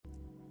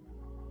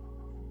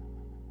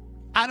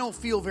I don't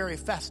feel very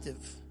festive.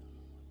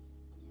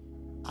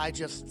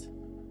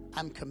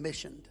 I'm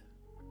commissioned.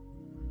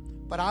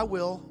 But I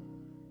will.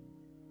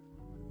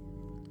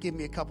 Give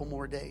me a couple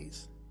more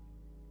days.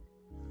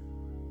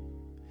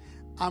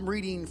 I'm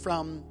reading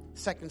from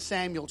 2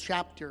 Samuel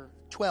chapter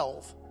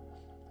 12.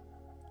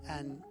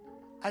 And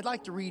I'd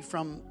like to read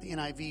from the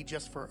NIV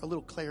just for a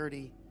little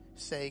clarity's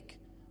sake,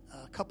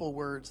 a couple of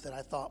words that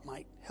I thought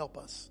might help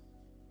us.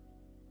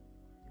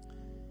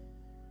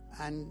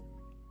 And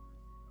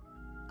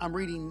I'm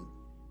reading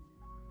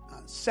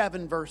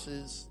 7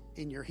 verses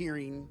in your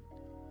hearing.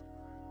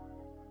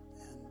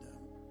 And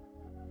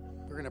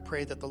we're going to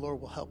pray that the Lord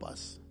will help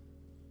us.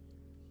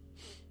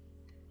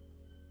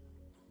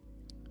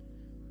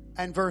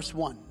 And verse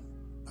 1.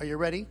 Are you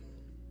ready?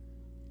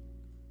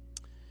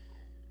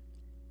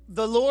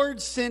 The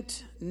Lord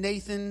sent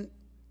Nathan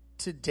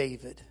to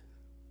David.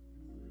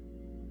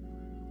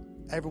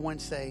 Everyone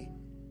say,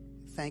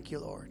 thank you,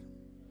 Lord.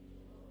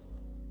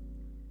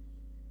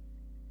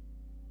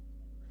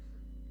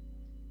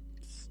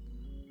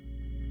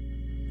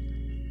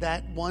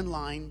 That one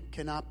line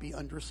cannot be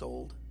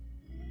undersold.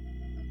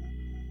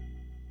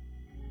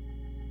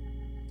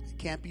 It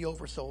can't be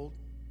oversold.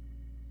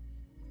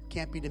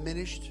 Can't be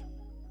diminished.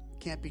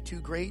 Can't be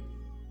too great.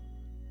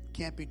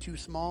 Can't be too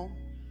small.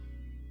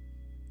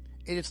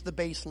 It is the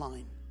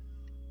baseline.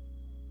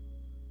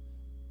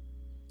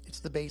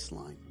 It's the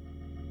baseline.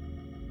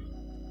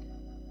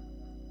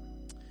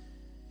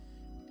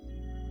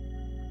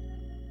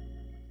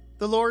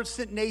 The Lord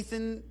sent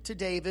Nathan to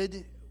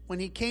David. When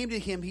he came to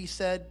him, he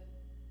said,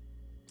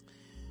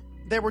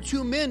 there were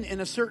 2 men in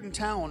a certain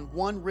town,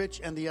 one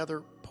rich and the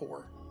other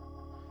poor.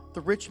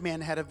 The rich man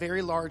had a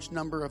very large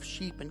number of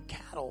sheep and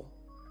cattle,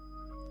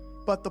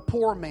 but the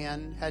poor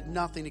man had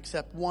nothing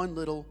except one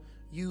little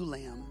ewe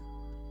lamb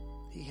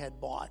he had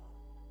bought.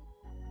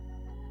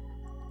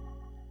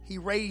 He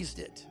raised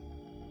it.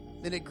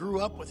 Then it grew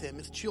up with him.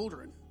 His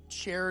children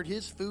shared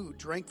his food,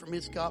 drank from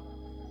his cup,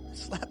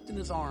 slept in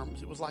his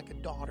arms. It was like a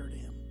daughter to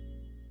him.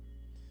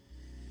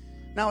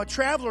 Now a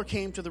traveler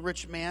came to the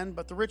rich man,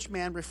 but the rich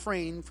man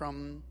refrained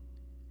from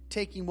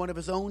taking one of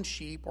his own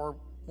sheep or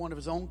one of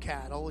his own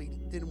cattle. He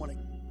didn't want to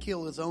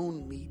kill his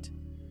own meat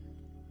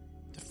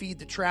to feed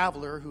the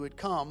traveler who had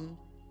come.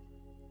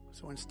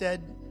 So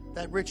instead,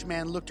 that rich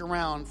man looked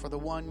around for the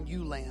one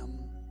ewe lamb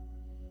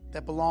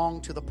that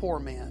belonged to the poor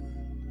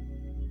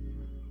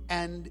man.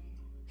 And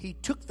he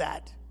took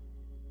that.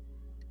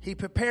 He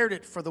prepared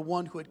it for the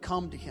one who had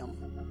come to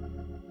him.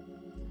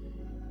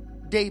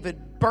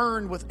 David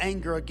burned with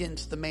anger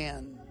against the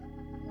man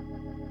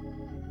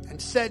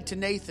and said to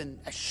Nathan,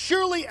 as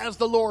surely as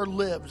the Lord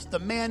lives, the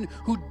man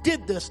who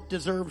did this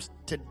deserves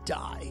to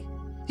die.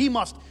 He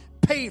must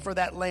pay for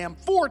that lamb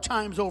 4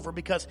 times over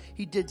because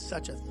he did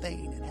such a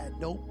thing and had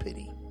no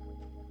pity.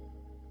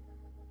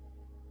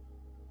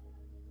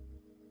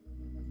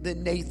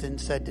 Then Nathan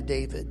said to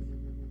David,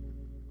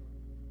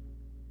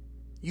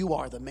 you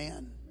are the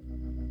man.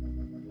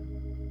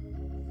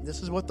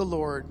 This is what the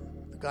Lord,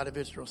 the God of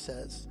Israel,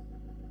 says.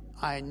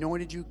 I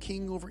anointed you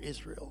king over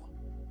Israel.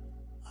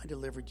 I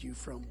delivered you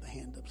from the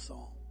hand of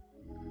Saul.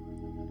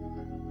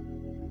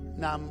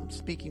 Now I'm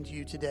speaking to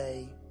you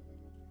today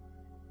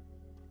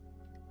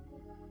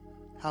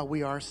how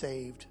we are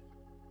saved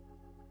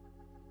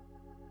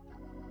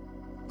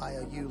by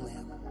a ewe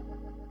lamb.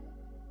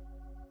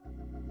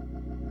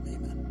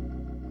 Amen.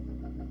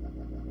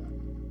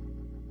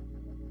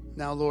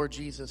 Now, Lord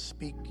Jesus,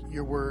 speak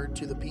your word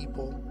to the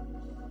people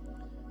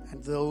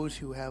and those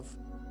who have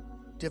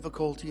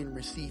difficulty in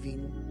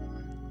receiving.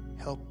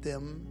 Help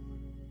them,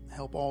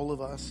 help all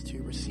of us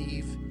to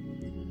receive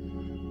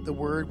the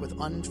word with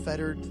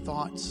unfettered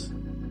thoughts.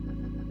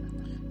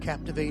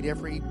 Captivate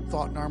every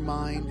thought in our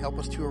mind. Help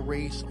us to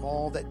erase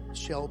all that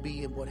shall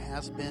be and what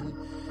has been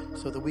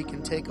so that we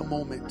can take a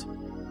moment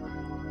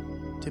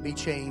to be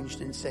changed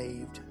and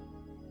saved.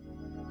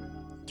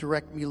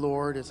 Direct me,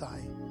 Lord, as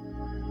I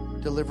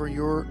deliver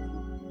your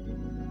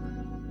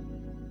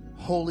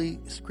holy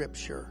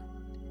scripture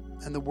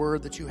and the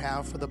word that you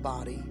have for the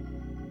body.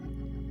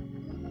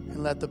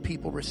 And let the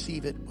people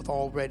receive it with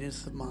all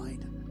readiness of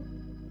mind.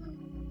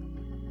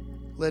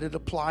 Let it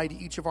apply to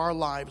each of our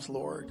lives,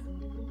 Lord.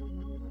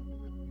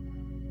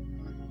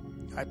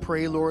 I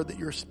pray, Lord, that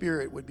your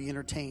spirit would be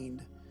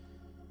entertained.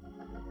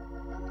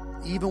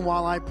 Even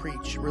while I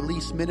preach,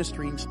 release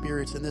ministering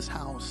spirits in this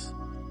house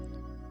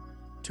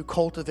to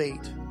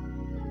cultivate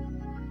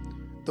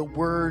the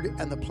word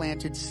and the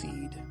planted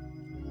seed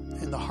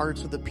in the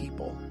hearts of the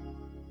people.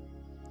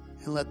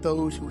 And let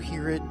those who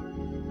hear it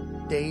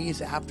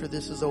days after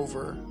this is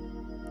over,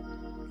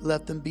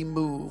 let them be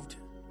moved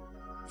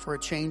for a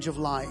change of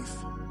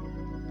life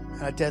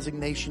and a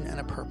designation and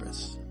a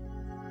purpose.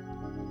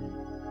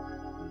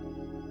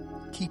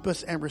 Keep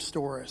us and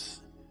restore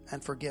us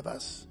and forgive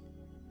us.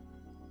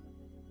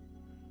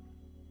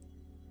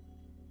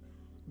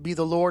 Be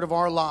the Lord of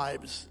our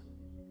lives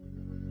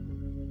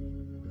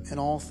in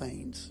all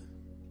things.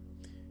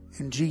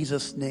 In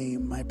Jesus'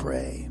 name I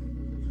pray.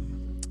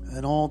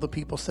 And all the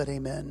people said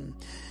amen.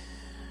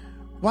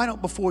 Why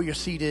don't, before you're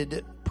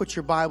seated, put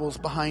your Bibles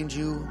behind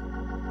you,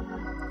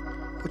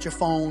 put your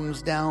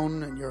phones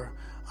down and your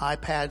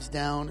iPads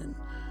down, and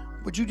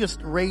would you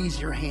just raise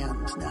your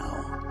hands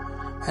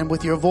now? And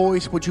with your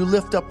voice, would you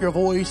lift up your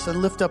voice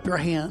and lift up your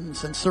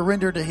hands and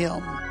surrender to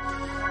Him?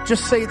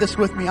 Just say this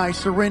with me: I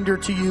surrender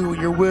to you,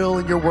 your will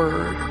and your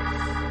word.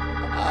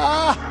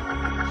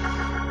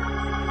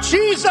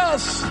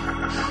 Jesus,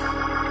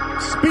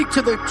 speak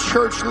to the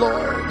church,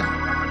 Lord.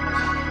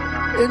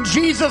 In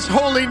Jesus'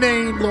 holy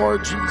name,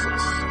 Lord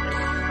Jesus.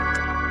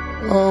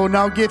 Oh,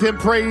 now give Him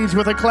praise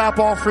with a clap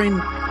offering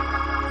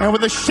and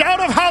with a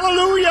shout of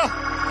hallelujah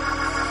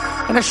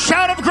and a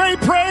shout of great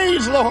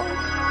praise, Lord.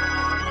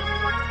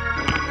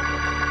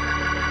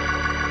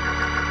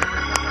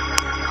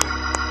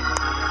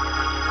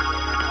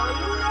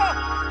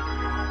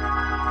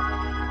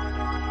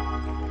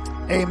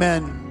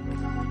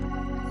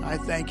 Amen. I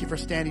thank you for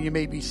standing. You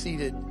may be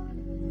seated.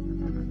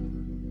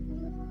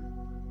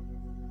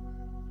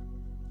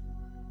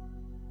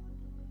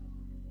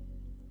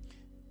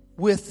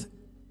 With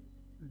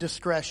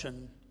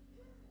discretion.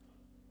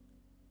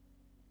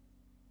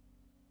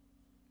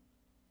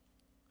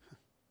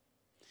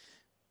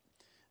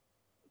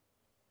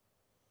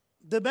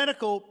 The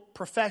medical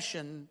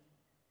profession,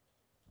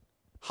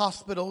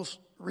 hospitals,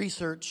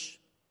 research,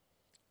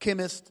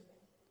 chemists,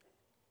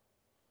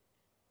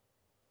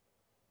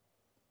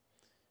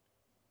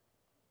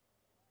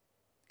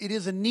 it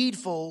is a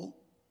needful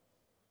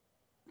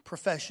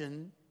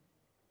profession.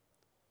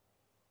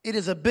 It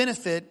is a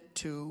benefit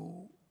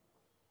to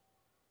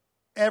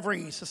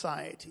every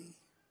society.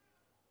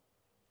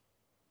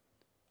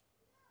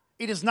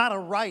 It is not a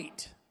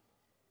right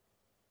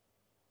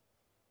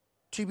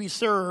to be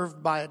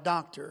served by a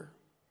doctor.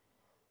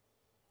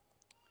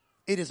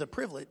 It is a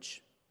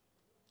privilege.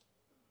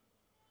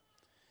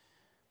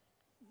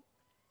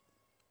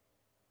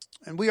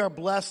 And we are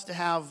blessed to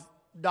have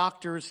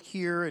doctors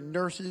here and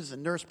nurses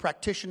and nurse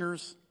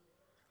practitioners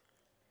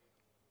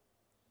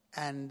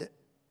and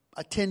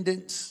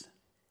attendants.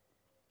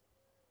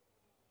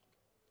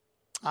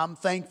 I'm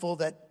thankful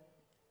that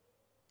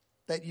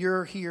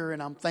you're here,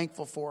 and I'm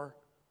thankful for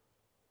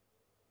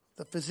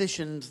the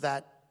physicians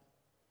that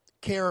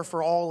care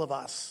for all of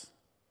us,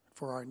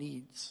 for our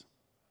needs.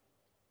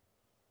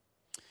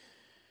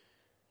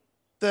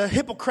 The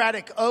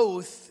Hippocratic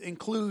Oath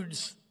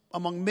includes,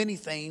 among many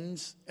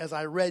things, as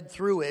I read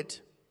through it,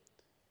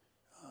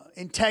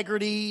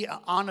 integrity,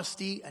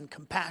 honesty, and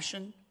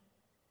compassion.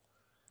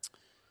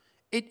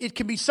 It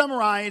can be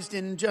summarized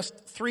in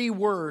just 3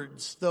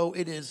 words, though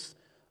it is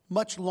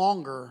much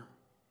longer.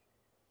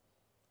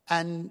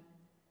 And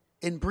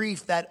in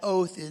brief, that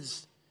oath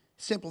is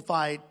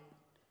simplified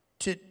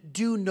to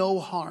do no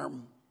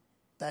harm.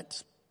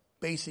 That's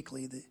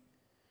basically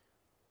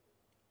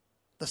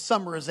the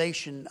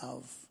summarization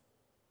of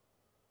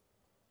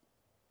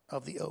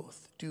the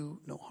oath. Do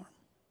no harm.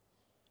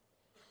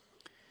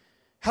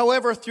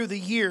 However, through the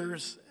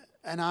years,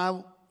 and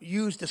I'll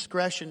use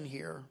discretion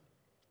here,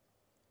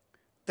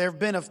 there have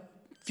been a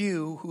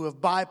few who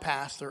have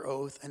bypassed their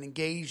oath and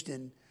engaged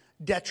in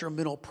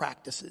detrimental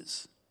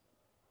practices,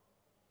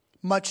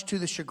 much to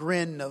the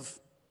chagrin of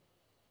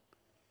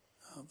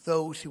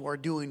those who are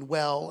doing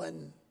well,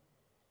 and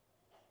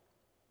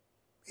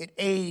it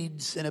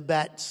aids and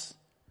abets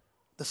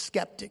the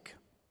skeptic.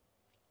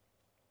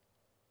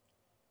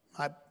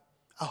 I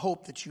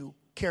hope that you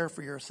care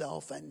for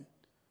yourself and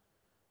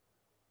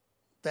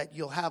that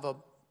you'll have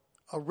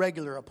a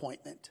regular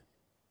appointment.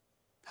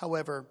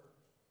 However,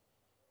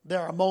 there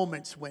are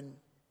moments when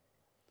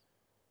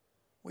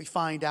we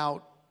find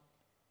out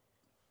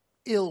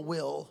ill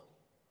will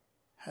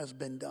has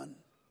been done.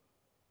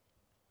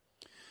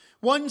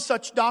 One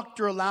such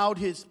doctor allowed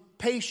his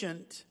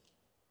patient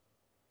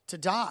to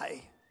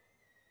die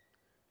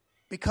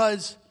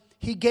because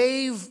he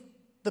gave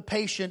the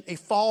patient a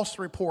false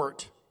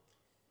report.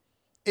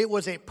 It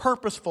was a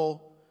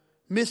purposeful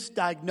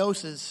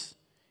misdiagnosis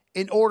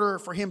in order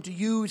for him to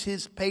use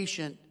his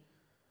patient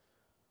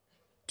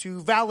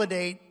to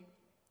validate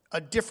a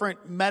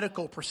different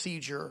medical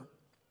procedure.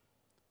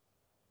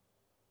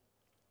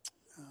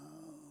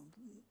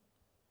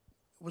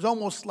 It was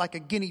almost like a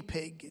guinea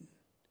pig, and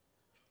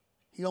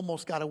he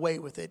almost got away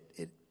with it.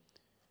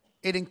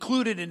 It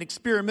included an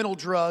experimental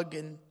drug,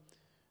 and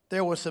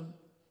there was a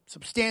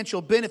substantial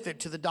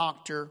benefit to the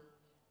doctor,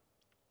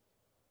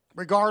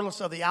 regardless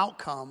of the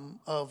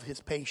outcome of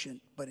his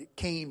patient, but it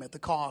came at the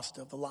cost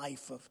of the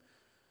life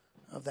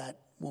of that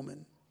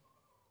woman.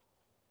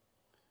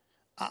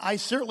 I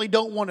certainly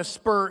don't want to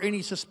spur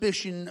any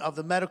suspicion of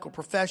the medical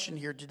profession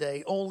here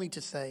today, only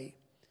to say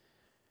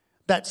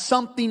that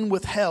something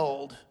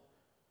withheld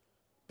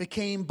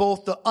became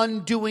both the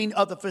undoing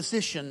of the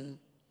physician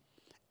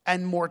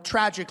and, more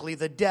tragically,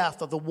 the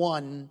death of the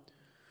one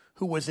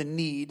who was in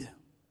need.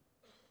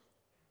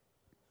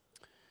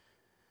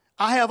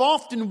 I have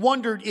often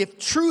wondered if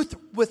truth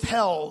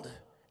withheld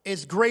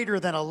is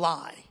greater than a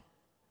lie.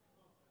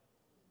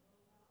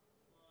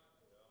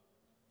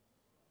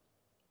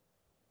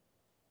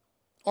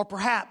 Or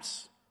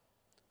perhaps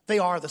they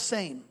are the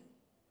same.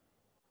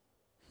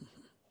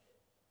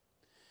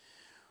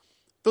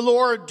 The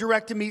Lord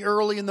directed me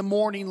early in the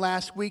morning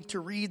last week to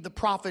read the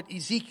prophet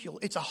Ezekiel.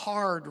 It's a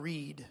hard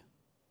read,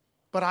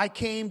 but I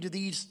came to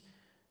these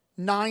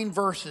 9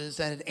 verses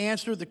and it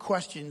answered the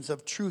questions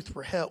of truth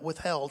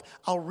withheld.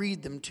 I'll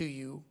read them to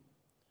you.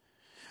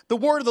 The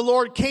word of the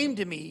Lord came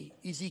to me,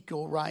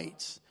 Ezekiel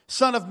writes,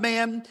 Son of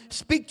man,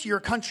 speak to your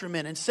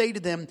countrymen and say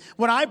to them,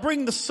 when I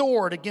bring the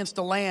sword against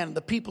the land,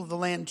 the people of the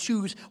land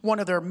choose one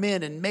of their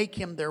men and make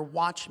him their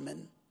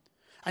watchman,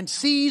 and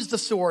seize the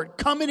sword,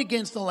 coming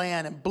against the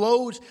land, and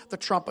blows the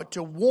trumpet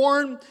to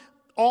warn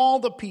all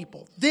the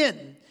people.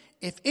 Then,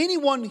 if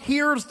anyone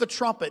hears the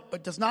trumpet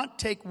but does not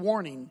take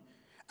warning,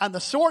 and the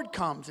sword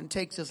comes and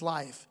takes his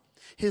life,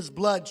 his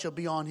blood shall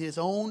be on his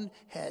own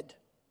head.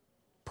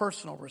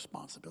 Personal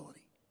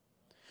responsibility.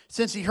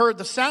 Since he heard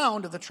the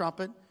sound of the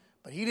trumpet,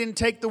 but he didn't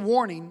take the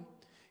warning,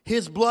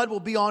 his blood will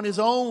be on his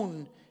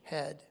own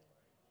head.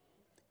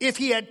 If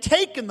he had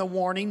taken the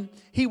warning,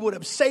 he would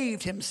have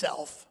saved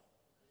himself.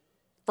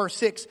 Verse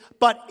 6,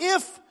 but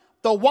if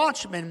the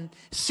watchman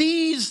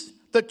sees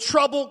the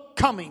trouble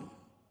coming,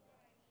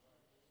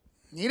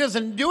 he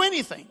doesn't do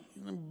anything.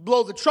 He doesn't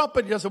blow the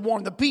trumpet, he doesn't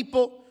warn the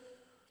people,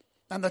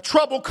 and the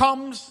trouble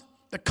comes,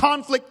 the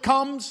conflict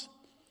comes,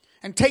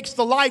 and takes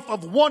the life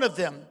of one of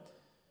them,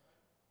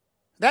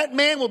 that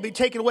man will be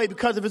taken away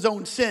because of his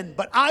own sin.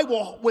 But I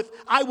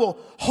will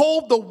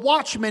hold the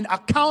watchman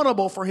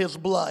accountable for his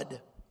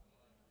blood.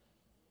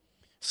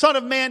 Son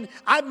of man,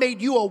 I made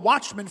you a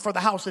watchman for the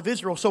house of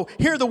Israel. So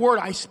hear the word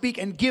I speak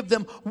and give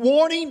them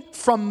warning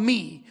from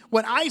me.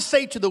 When I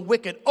say to the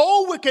wicked,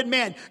 O wicked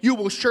man, you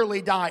will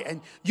surely die.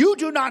 And you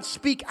do not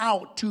speak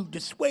out to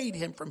dissuade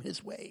him from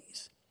his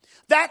ways.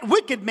 That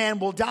wicked man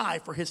will die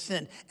for his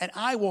sin. And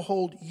I will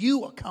hold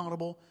you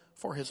accountable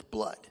for his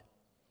blood.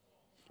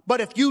 But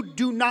if you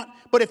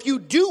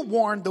do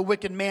warn the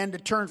wicked man to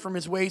turn from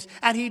his ways,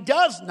 and he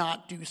does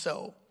not do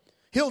so,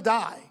 he'll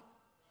die.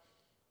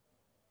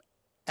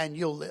 And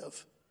you'll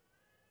live.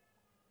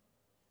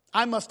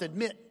 I must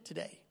admit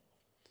today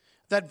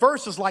that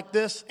verses like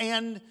this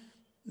and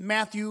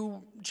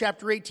Matthew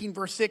chapter 18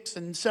 verse 6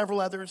 and several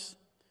others,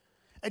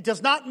 it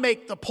does not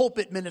make the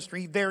pulpit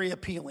ministry very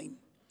appealing.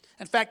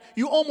 In fact,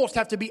 you almost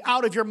have to be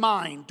out of your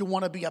mind to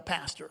want to be a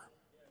pastor.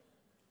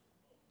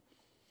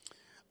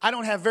 I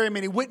don't have very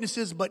many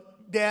witnesses,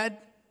 but Dad,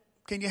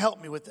 can you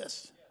help me with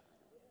this?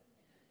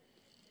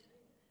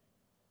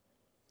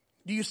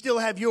 Do you still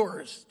have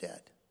yours,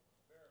 Dad?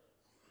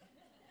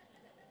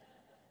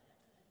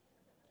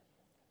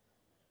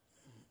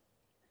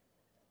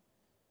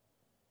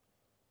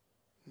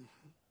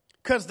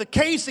 Because the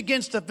case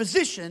against the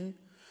physician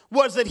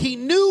was that he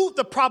knew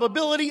the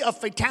probability of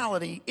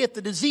fatality if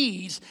the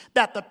disease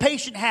that the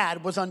patient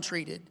had was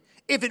untreated.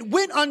 If it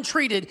went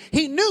untreated,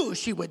 he knew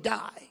she would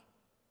die.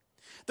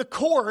 The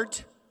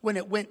court, when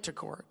it went to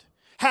court,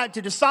 had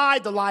to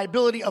decide the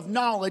liability of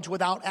knowledge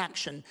without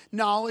action.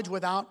 Knowledge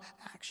without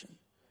action.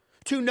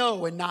 To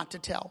know and not to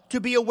tell. To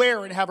be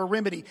aware and have a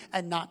remedy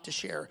and not to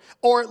share.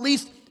 Or at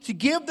least to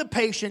give the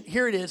patient,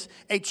 here it is,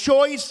 a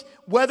choice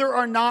whether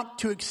or not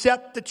to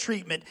accept the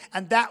treatment.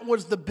 And that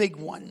was the big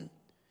one.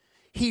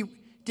 He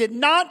did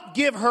not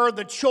give her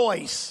the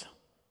choice.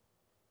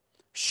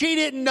 She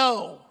didn't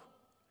know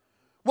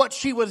what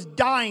she was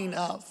dying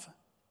of.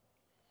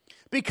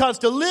 Because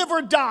to live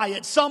or die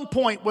at some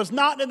point was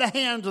not in the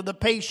hands of the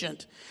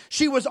patient.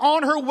 She was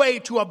on her way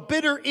to a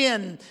bitter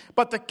end,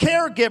 but the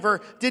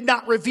caregiver did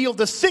not reveal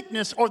the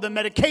sickness or the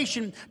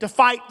medication to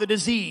fight the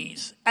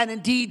disease. And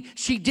indeed,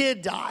 she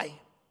did die.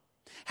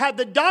 Had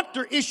the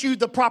doctor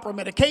issued the proper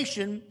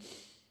medication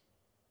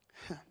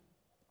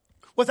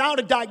without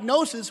a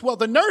diagnosis, well,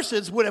 the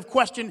nurses would have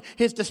questioned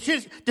his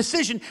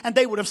decision and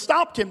they would have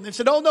stopped him. They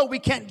said, oh no, we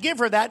can't give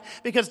her that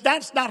because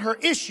that's not her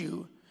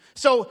issue.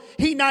 So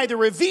he neither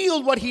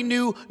revealed what he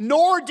knew,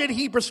 nor did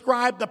he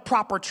prescribe the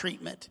proper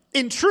treatment.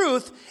 In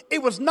truth,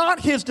 it was not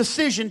his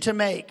decision to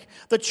make.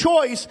 The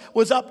choice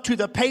was up to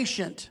the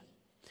patient.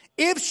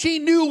 If she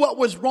knew what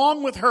was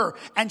wrong with her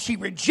and she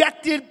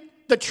rejected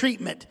the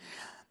treatment,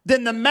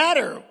 then the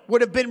matter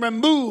would have been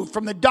removed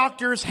from the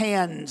doctor's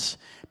hands.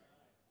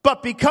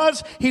 But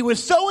because he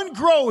was so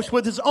engrossed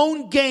with his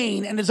own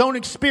gain and his own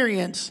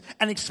experience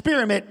and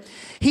experiment,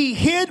 he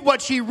hid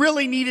what she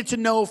really needed to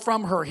know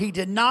from her. He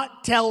did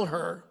not tell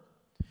her.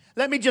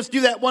 Let me just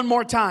do that one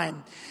more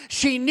time.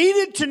 She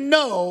needed to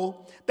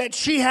know that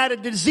she had a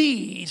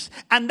disease,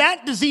 and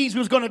that disease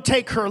was going to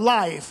take her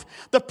life.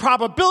 The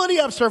probability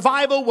of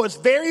survival was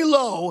very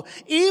low.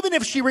 Even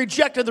if she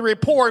rejected the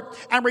report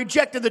and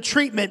rejected the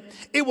treatment,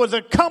 it was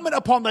incumbent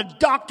upon the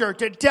doctor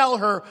to tell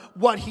her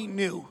what he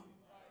knew.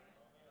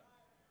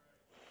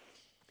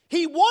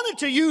 He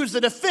wanted to use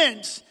the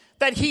defense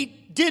that he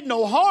did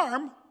no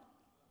harm.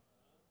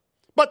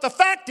 But the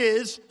fact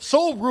is,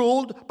 so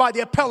ruled by the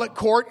appellate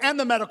court and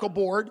the medical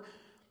board,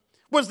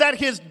 was that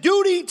his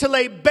duty to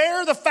lay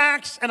bare the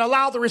facts and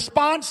allow the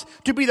response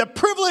to be the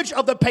privilege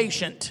of the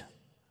patient.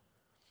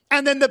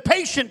 And then the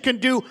patient can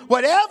do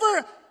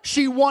whatever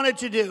she wanted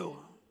to do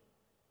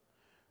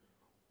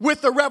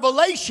with the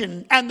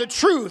revelation and the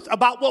truth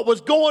about what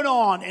was going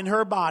on in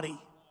her body.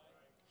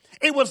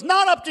 It was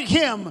not up to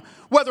him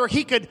whether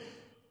he could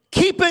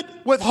keep it,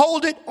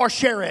 withhold it, or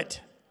share it.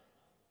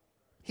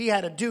 He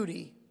had a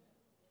duty.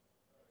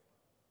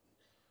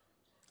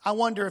 I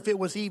wonder if it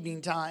was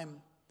evening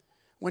time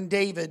when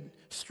David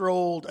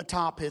strolled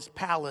atop his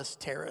palace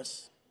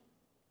terrace.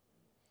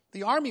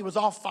 The army was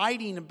all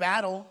fighting in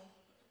battle,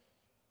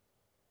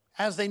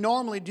 as they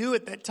normally do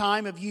at that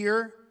time of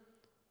year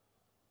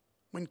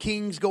when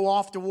kings go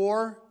off to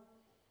war.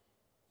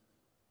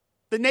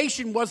 The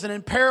nation wasn't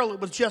in peril. It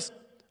was just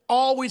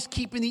always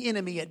keeping the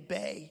enemy at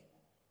bay.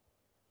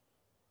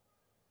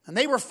 And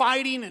they were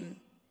fighting, and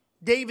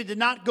David did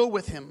not go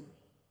with him.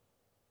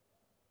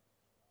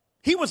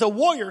 He was a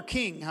warrior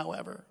king,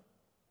 however.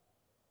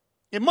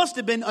 It must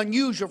have been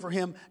unusual for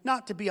him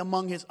not to be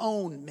among his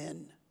own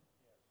men.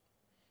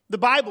 The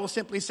Bible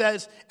simply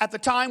says, at the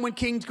time when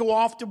kings go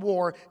off to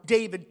war,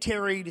 David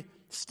tarried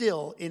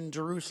still in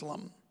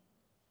Jerusalem.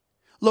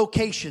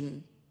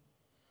 Location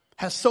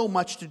has so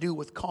much to do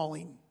with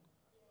calling.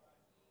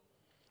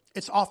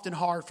 It's often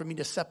hard for me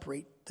to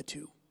separate the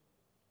two.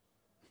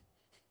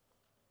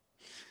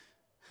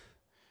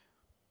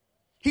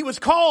 He was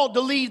called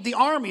to lead the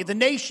army, the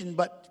nation,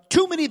 but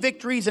too many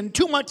victories and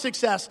too much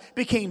success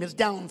became his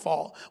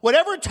downfall.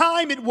 Whatever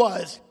time it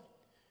was,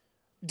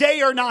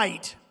 day or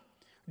night,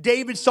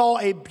 David saw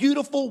a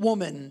beautiful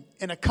woman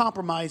in a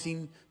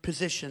compromising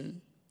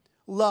position.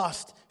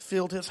 Lust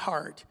filled his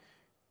heart.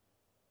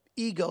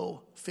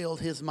 Ego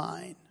filled his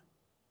mind.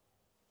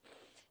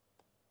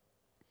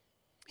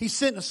 He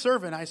sent a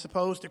servant, I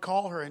suppose, to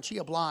call her, and she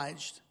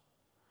obliged.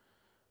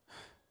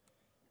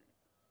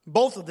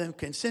 Both of them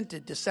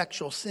consented to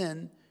sexual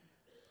sin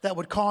that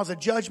would cause a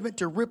judgment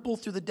to ripple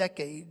through the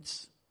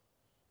decades.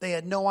 They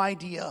had no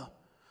idea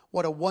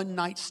what a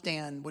one-night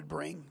stand would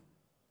bring.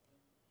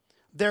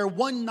 Their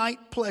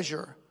one-night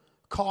pleasure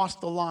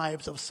cost the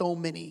lives of so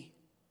many.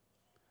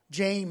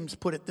 James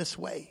put it this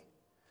way: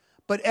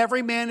 but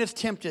every man is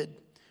tempted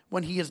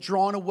when he is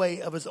drawn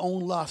away of his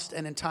own lust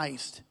and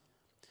enticed.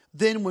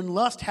 Then when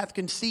lust hath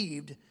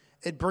conceived,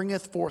 it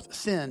bringeth forth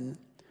sin.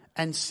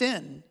 And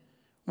sin,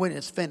 when it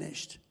is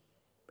finished,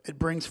 it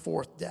brings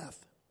forth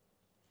death.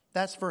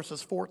 That's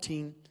verses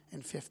 14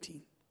 and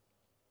 15.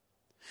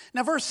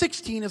 Now, verse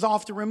 16 is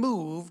often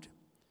removed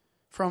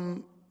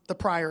from the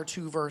prior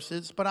two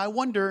verses, but I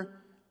wonder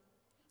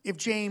if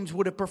James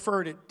would have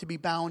preferred it to be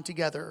bound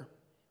together,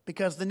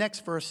 because the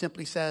next verse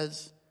simply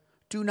says,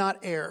 do not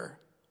err,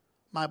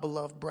 my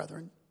beloved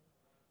brethren.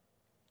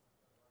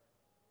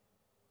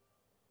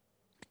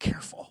 Be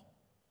careful.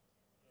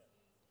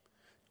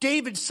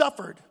 David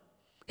suffered,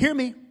 hear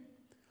me,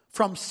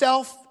 from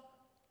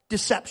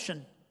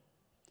self-deception.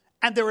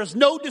 And there is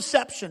no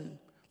deception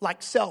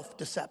like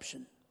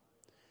self-deception.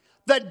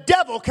 The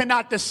devil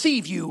cannot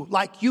deceive you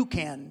like you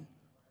can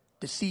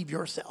deceive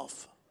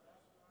yourself.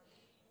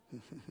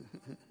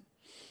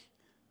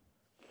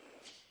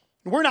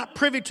 We're not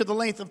privy to the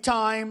length of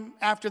time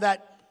after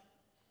that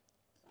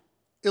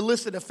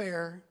illicit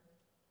affair.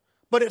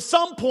 But at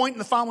some point in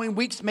the following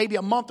weeks, maybe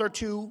a month or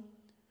two,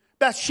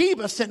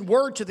 Bathsheba sent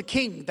word to the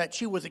king that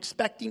she was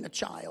expecting a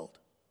child.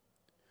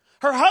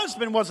 Her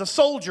husband was a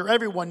soldier.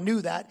 Everyone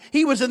knew that.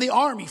 He was in the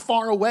army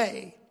far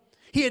away.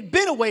 He had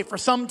been away for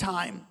some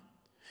time.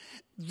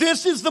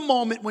 This is the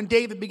moment when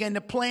David began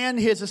to plan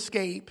his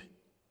escape.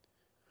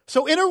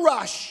 So in a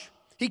rush,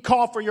 he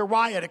called for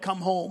Uriah to come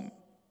home.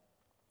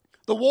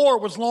 The war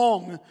was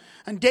long,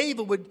 and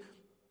David would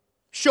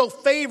show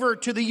favor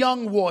to the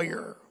young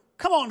warrior.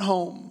 Come on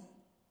home.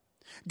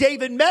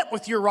 David met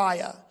with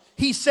Uriah.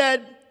 He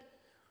said,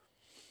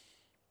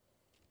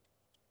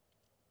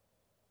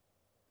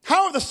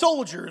 how are the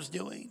soldiers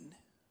doing?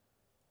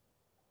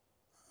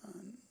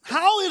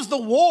 How is the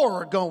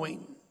war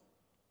going?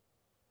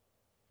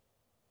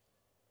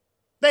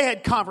 They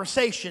had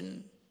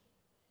conversation.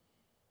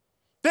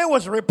 There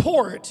was a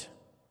report.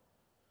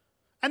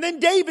 And then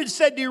David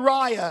said to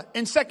Uriah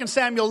in 2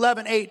 Samuel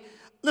 11:8,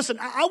 listen,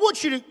 I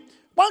want you to,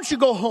 why don't you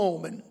go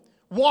home and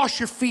wash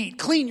your feet,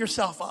 clean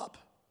yourself up.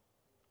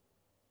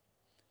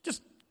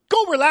 Just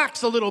go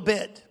relax a little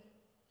bit.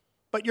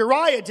 But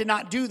Uriah did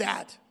not do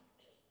that.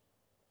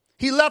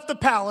 He left the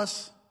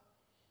palace,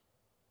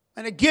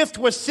 and a gift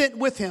was sent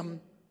with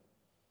him.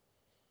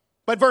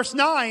 But verse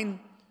 9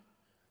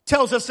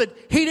 tells us that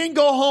he didn't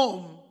go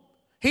home.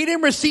 He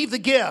didn't receive the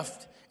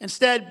gift.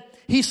 Instead,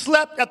 he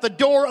slept at the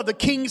door of the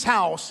king's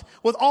house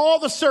with all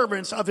the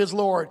servants of his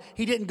Lord.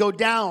 He didn't go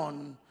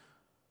down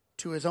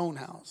to his own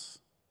house.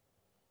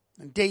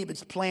 And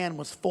David's plan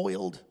was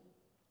foiled.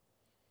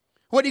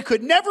 What he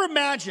could never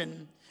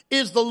imagine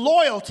is the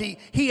loyalty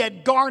he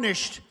had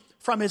garnished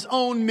from his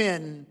own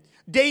men.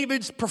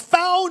 David's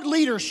profound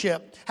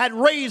leadership had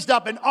raised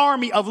up an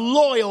army of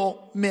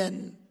loyal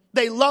men.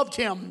 They loved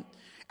him,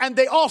 and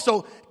they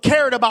also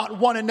cared about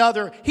one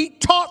another. He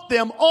taught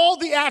them all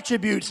the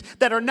attributes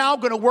that are now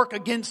going to work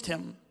against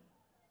him.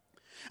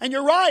 And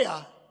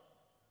Uriah,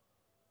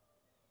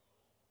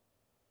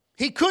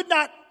 he could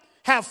not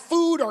have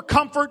food or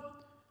comfort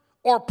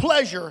or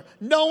pleasure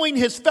knowing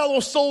his fellow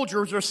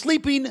soldiers are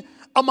sleeping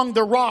among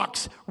the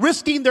rocks,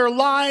 risking their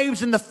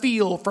lives in the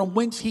field from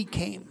whence he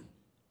came.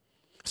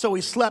 So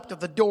he slept at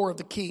the door of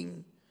the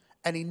king,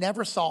 and he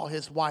never saw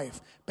his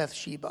wife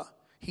Bathsheba.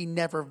 He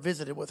never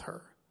visited with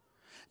her.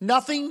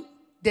 Nothing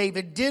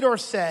David did or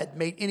said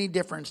made any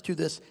difference to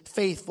this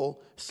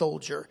faithful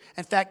soldier.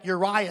 In fact,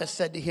 Uriah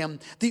said to him,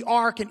 the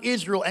ark and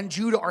Israel and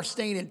Judah are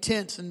staying in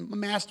tents, and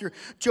Master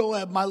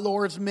Joab, my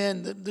Lord's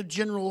men, the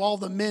general, all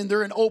the men,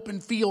 they're in open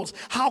fields.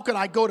 How could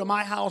I go to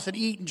my house and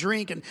eat and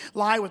drink and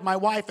lie with my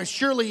wife as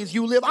surely as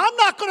you live? I'm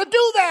not going to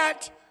do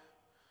that.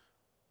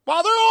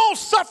 While they're all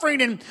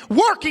suffering and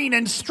working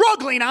and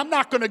struggling, I'm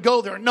not going to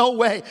go there. No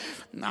way.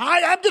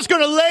 I'm just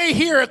going to lay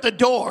here at the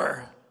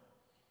door.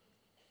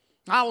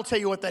 I will tell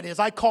you what that is.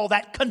 I call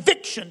that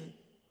conviction.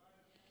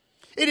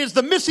 It is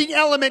the missing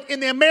element in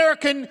the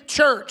American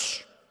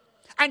church,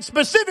 and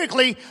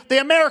specifically the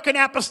American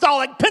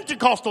Apostolic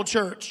Pentecostal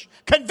Church.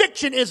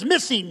 Conviction is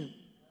missing.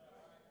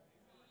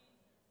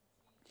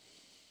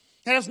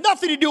 It has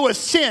nothing to do with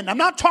sin. I'm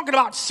not talking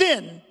about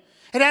sin.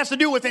 It has to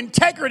do with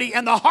integrity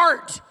and the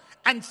heart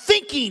and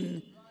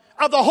thinking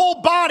of the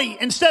whole body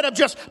instead of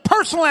just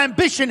personal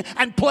ambition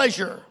and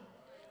pleasure.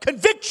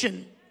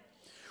 Conviction.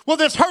 Will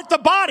this hurt the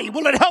body?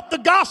 Will it help the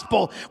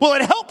gospel? Will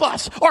it help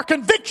us? Or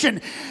conviction?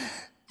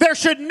 There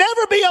should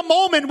never be a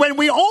moment when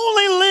we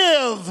only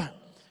live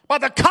by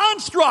the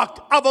construct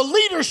of a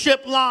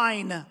leadership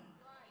line.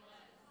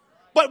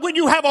 But when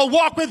you have a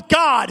walk with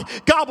God,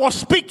 God will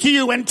speak to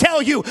you and tell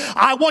you,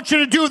 I want you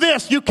to do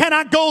this. You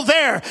cannot go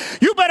there.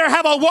 You better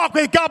have a walk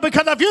with God,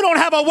 because if you don't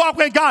have a walk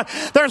with God,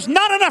 there's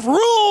not enough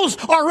rules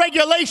or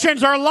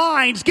regulations or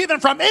lines given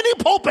from any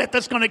pulpit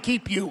that's going to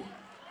keep you.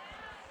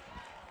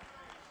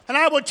 And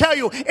I will tell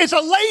you, it's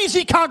a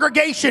lazy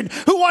congregation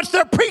who wants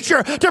their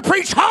preacher to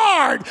preach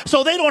hard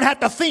so they don't have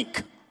to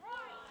think.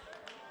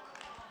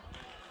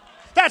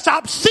 That's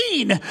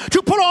obscene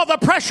to put all the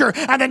pressure,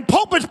 and then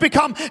pulpits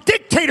become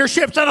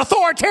dictatorships and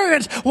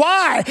authoritarians.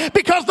 Why?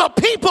 Because the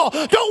people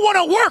don't want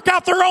to work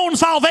out their own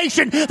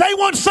salvation. They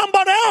want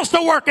somebody else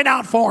to work it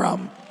out for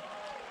them.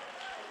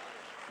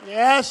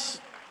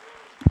 Yes.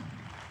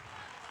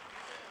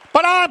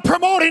 But I'm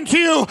promoting to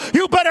you,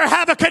 you better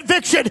have a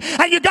conviction,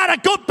 and you got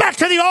to go back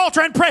to the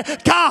altar and pray,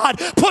 God,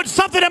 put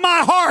something in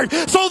my heart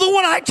so that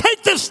when I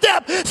take this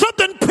step,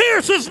 something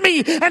pierces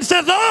me and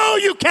says, oh,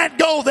 you can't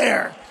go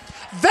there.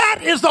 That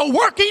is the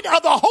working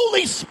of the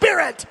Holy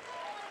Spirit.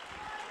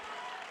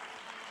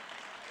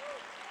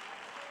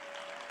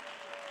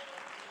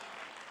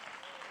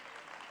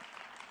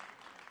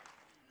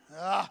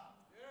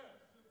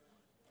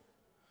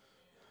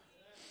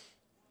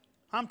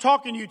 I'm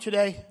talking to you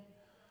today.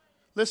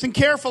 Listen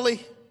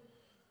carefully.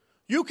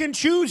 You can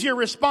choose your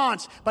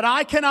response, but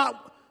I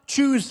cannot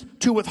choose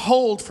to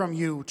withhold from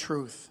you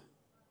truth.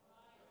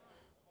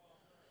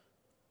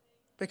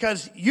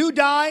 Because you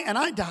die and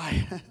I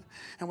die.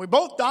 And we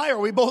both die or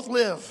we both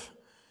live.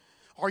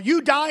 Or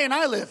you die and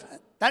I live.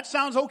 That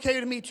sounds okay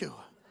to me too.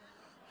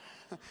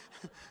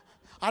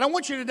 I don't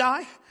want you to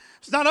die.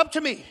 It's not up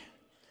to me.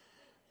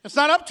 It's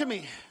not up to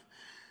me.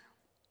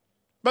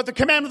 But the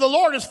command of the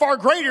Lord is far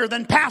greater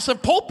than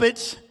passive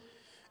pulpits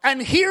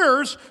and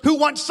hearers who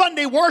want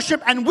Sunday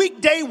worship and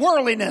weekday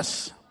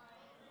worldliness.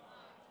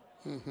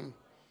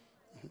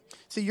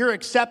 See, your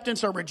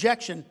acceptance or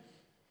rejection,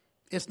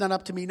 it's not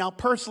up to me. Now,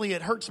 personally,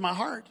 it hurts my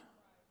heart.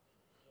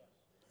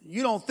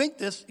 You don't think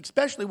this,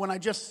 especially when I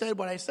just said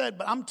what I said,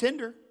 but I'm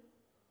tender.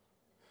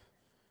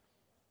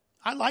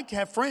 I like to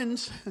have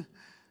friends.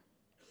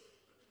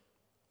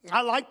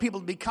 I like people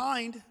to be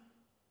kind.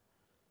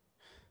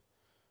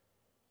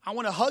 I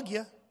want to hug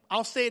you.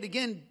 I'll say it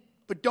again,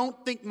 but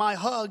don't think my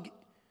hug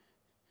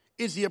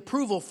is the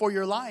approval for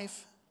your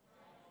life.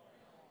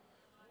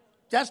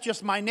 That's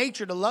just my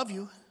nature to love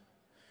you.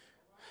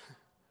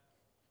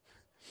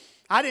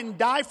 I didn't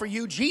die for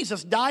you.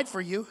 Jesus died for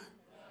you.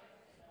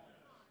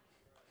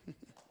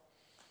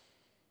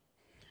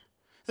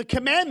 The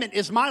commandment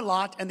is my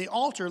lot, and the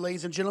altar,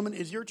 ladies and gentlemen,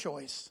 is your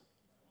choice.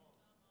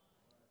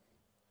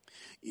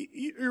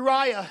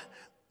 Uriah,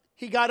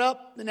 he got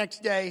up the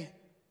next day.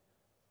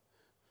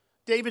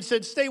 David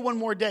said, stay one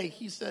more day.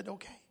 He said,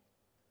 okay.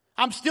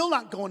 I'm still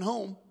not going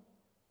home.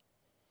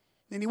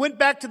 And he went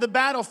back to the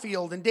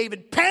battlefield, and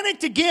David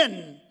panicked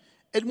again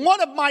at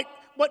what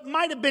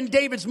might have been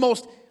David's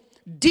most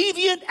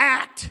deviant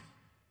act.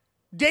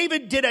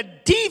 David did a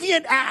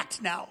deviant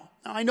act now.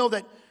 Now, I know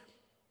that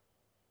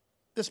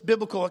this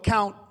biblical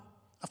account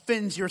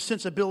offends your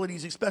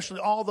sensibilities, especially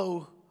all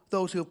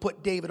those who have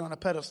put David on a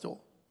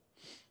pedestal.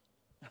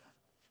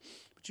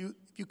 But if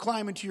you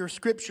climb into your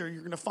scripture,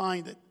 you're going to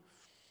find that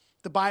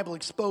the Bible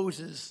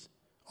exposes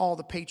all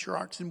the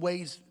patriarchs in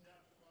ways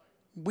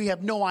we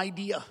have no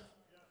idea.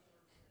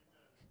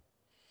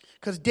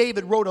 Because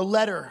David wrote a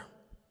letter,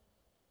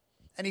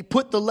 and he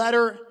put the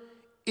letter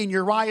in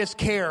Uriah's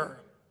care.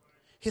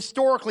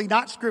 Historically,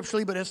 not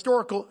scripturally, but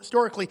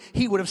historically,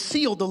 he would have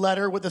sealed the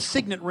letter with a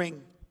signet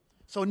ring.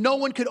 So no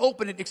one could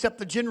open it except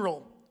the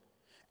general.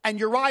 And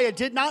Uriah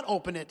did not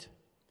open it.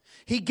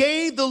 He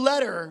gave the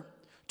letter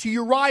to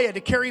Uriah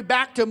to carry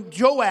back to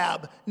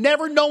Joab,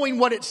 never knowing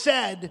what it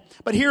said.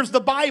 But here's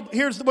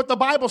what the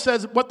Bible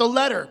says, what the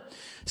letter.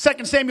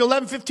 2 Samuel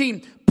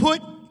 11:15.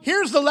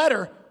 Here's the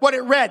letter, what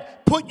it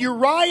read. Put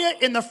Uriah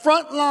in the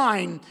front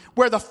line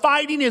where the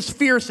fighting is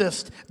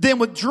fiercest. Then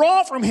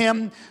withdraw from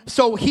him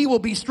so he will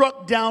be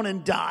struck down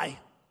and die.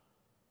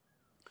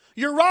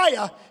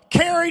 Uriah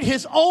carried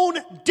his own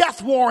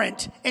death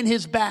warrant in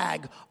his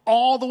bag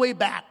all the way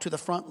back to the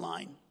front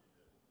line.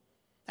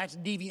 That's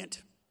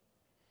deviant.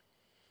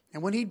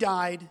 And when he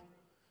died,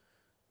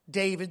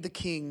 David the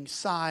king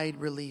sighed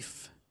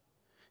relief,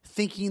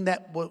 thinking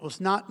that what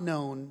was not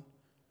known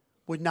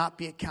would not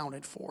be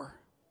accounted for.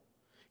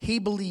 He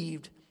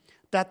believed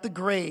that the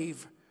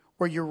grave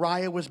where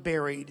Uriah was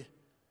buried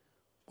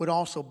would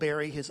also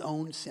bury his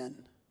own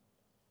sin.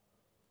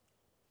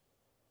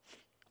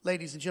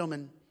 Ladies and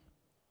gentlemen,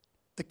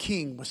 the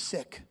king was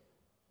sick.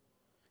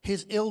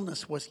 His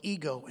illness was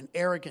ego and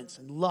arrogance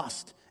and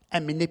lust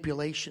and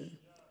manipulation.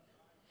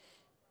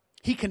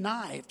 He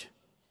connived.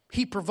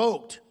 He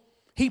provoked.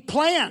 He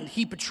planned.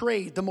 He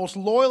betrayed the most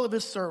loyal of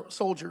his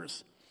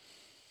soldiers.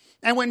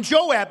 And when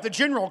Joab, the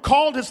general,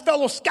 called his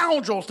fellow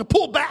scoundrels to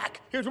pull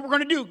back, here's what we're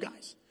going to do,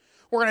 guys.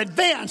 We're going to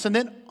advance and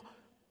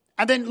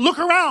then look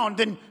around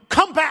and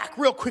come back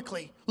real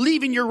quickly,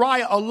 leaving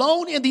Uriah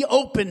alone in the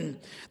open.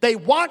 They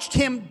watched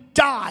him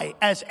die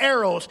as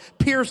arrows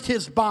pierced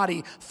his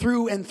body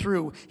through and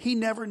through. He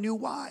never knew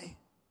why.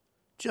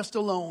 Just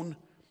alone,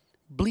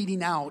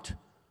 bleeding out,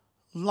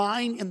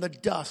 lying in the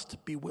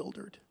dust,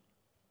 bewildered.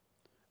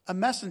 A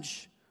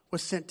message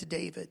was sent to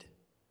David,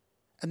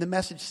 and the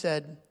message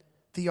said,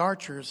 "The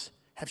archers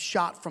have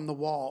shot from the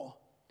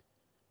wall.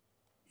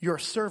 Your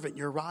servant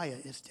Uriah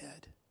is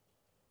dead."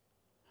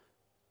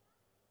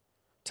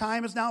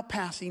 Time is now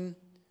passing,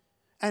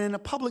 and in a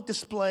public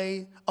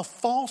display of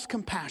false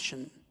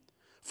compassion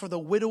for the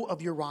widow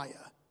of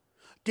Uriah,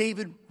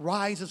 David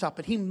rises up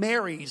and he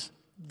marries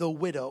the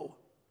widow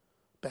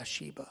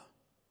Bathsheba.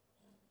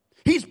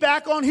 He's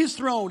back on his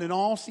throne and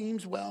all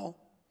seems well.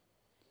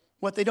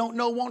 What they don't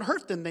know won't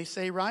hurt them, they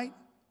say, right?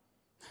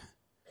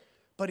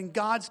 But in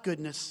God's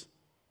goodness,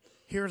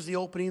 here's the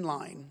opening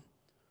line.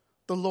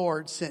 The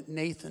Lord sent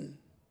Nathan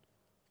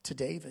to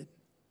David.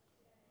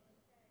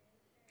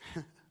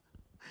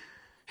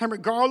 And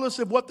regardless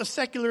of what the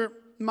secular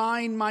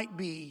mind might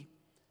be,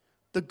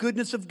 the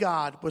goodness of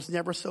God was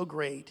never so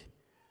great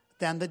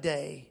than the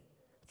day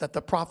that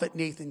the prophet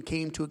Nathan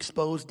came to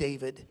expose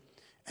David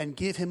and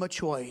give him a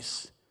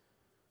choice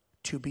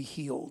to be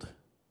healed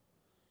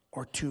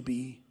or to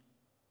be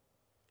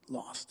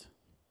lost.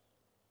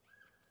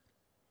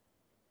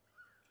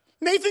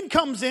 Nathan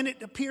comes in,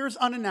 it appears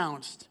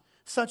unannounced.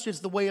 Such is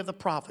the way of the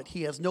prophet.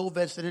 He has no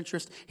vested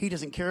interest. He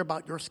doesn't care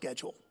about your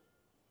schedule.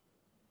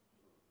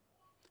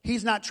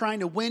 He's not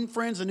trying to win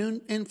friends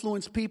and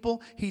influence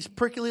people. He's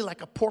prickly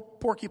like a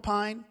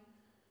porcupine.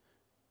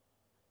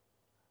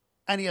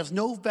 And he has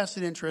no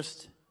vested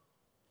interest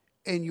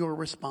in your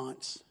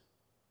response.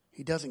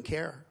 He doesn't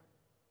care.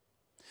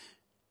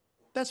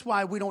 That's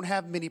why we don't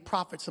have many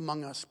prophets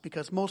among us,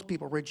 because most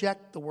people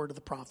reject the word of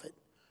the prophet.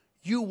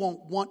 You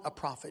won't want a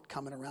prophet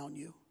coming around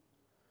you,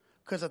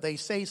 because if they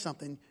say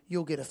something,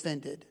 you'll get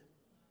offended,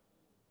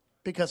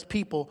 because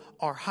people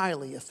are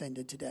highly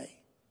offended today.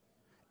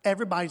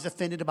 Everybody's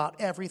offended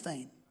about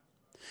everything.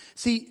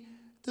 See,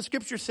 the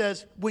scripture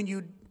says when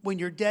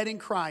you're dead in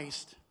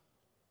Christ,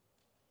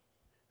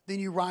 then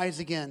you rise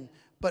again.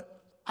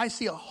 But I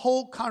see a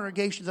whole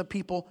congregation of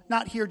people,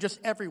 not here, just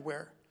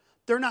everywhere.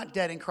 They're not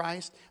dead in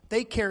Christ.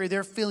 They carry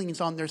their feelings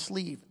on their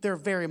sleeve. They're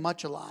very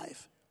much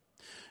alive.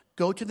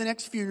 Go to the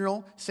next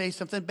funeral, say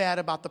something bad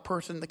about the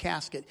person in the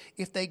casket.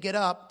 If they get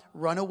up,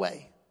 run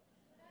away.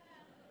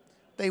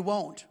 They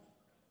won't.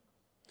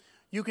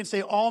 You can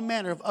say all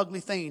manner of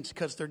ugly things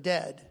because they're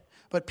dead.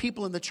 But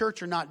people in the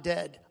church are not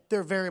dead.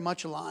 They're very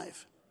much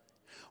alive.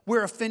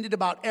 We're offended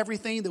about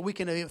everything that we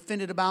can be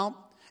offended about,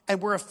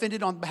 and we're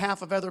offended on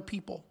behalf of other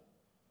people.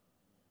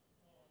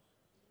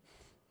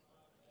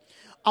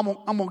 I'm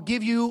going to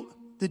give you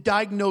the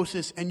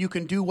diagnosis, and you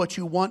can do what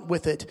you want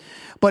with it.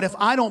 But if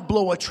I don't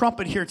blow a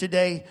trumpet here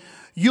today,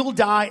 you'll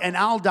die and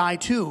I'll die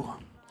too.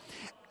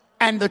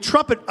 And the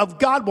trumpet of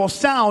God will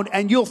sound,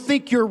 and you'll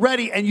think you're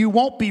ready, and you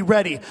won't be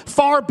ready.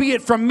 Far be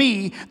it from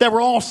me that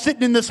we're all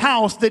sitting in this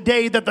house the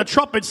day that the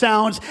trumpet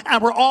sounds,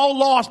 and we're all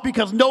lost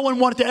because no one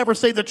wanted to ever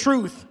say the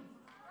truth.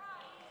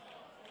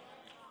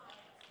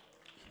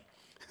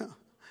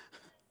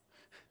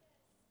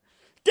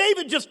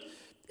 David just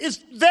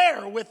is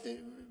there with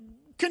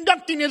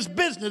conducting his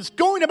business,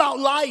 going about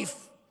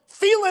life,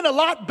 feeling a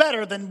lot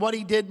better than what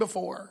he did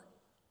before.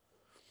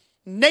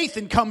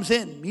 Nathan comes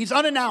in. He's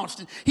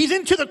unannounced. He's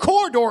into the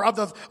corridor of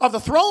the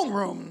throne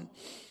room.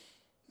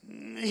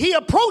 He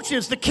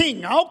approaches the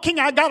king. "Oh, king,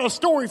 I got a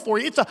story for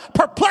you." It's a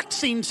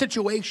perplexing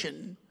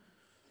situation.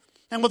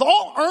 And with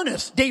all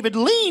earnest, David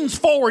leans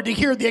forward to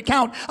hear the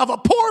account of a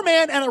poor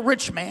man and a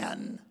rich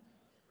man.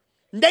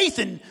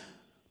 Nathan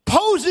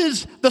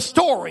poses the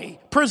story,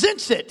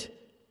 presents it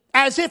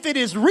as if it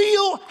is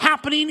real,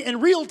 happening in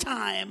real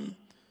time.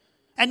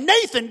 And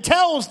Nathan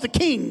tells the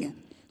king,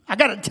 I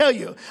got to tell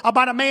you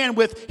about a man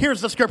with,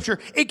 here's the scripture,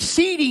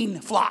 exceeding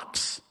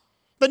flocks.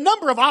 The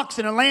number of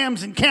oxen and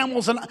lambs and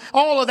camels and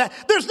all of that.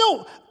 There's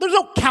no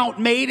count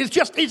made. It's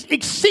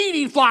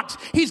exceeding flocks.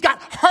 He's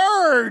got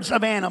herds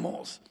of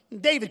animals.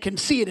 David can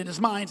see it in his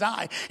mind's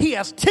eye. He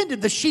has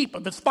tended the sheep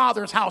of his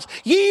father's house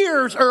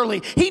years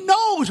early. He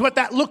knows what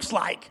that looks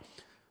like.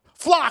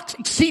 Flocks,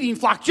 exceeding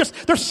flocks,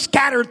 they're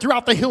scattered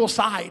throughout the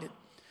hillside.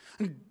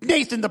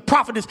 Nathan, the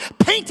prophet, is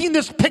painting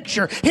this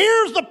picture.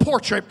 Here's the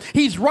portrait.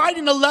 He's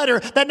writing a letter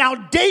that now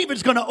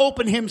David's going to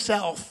open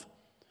himself.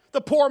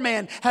 The poor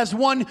man has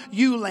one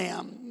ewe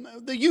lamb.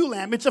 The ewe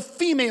lamb, it's a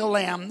female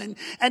lamb.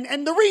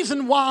 And the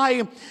reason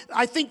why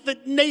I think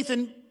that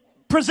Nathan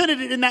presented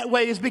it in that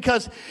way is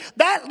because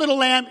that little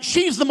lamb,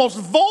 she's the most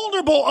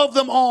vulnerable of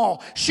them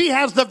all. She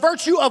has the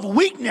virtue of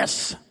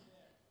weakness.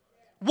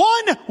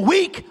 One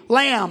weak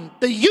lamb,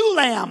 the ewe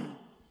lamb,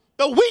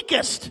 the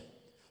weakest.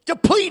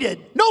 Depleted,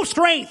 no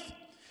strength.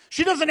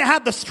 She doesn't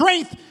have the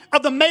strength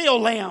of the male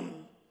lamb.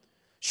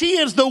 She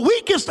is the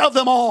weakest of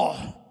them all.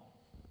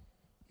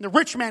 The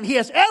rich man, he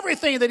has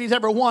everything that he's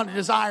ever wanted,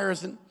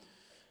 desires, and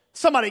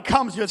somebody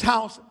comes to his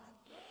house.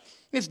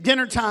 It's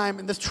dinner time,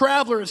 and this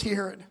traveler is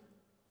here. And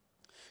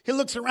he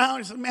looks around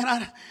and he says,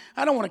 man,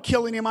 I don't want to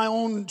kill any of my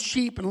own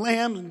sheep and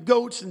lambs and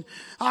goats and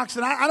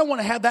oxen. I don't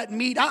want to have that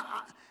meat.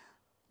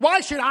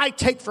 Why should I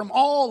take from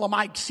all of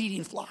my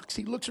exceeding flocks?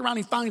 He looks around,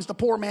 he finds the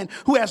poor man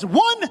who has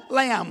one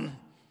lamb.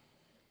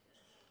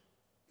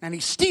 And he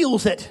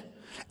steals it,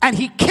 and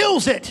he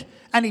kills it,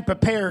 and he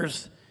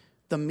prepares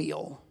the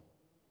meal.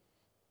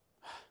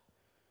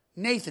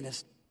 Nathan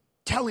is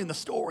telling the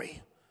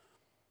story.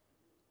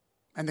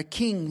 And the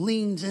king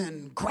leans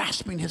in,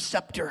 grasping his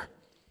scepter.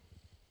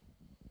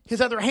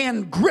 His other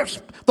hand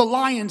grips the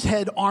lion's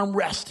head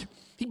armrest.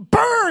 He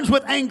burns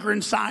with anger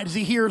inside as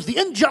he hears the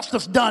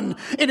injustice done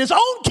in his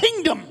own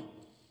kingdom.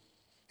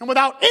 And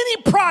without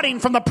any prodding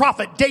from the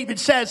prophet, David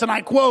says, and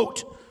I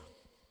quote,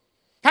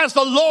 as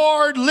the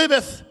Lord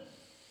liveth,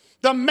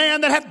 the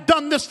man that hath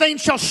done this thing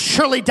shall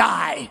surely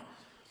die.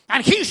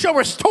 And he shall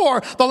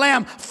restore the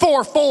lamb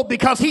fourfold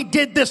because he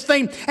did this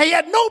thing. And he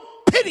had no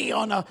pity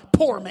on a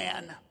poor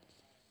man.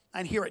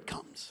 And here it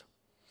comes.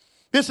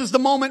 This is the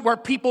moment where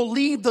people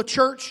leave the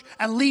church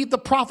and leave the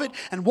prophet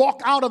and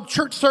walk out of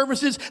church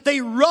services.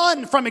 They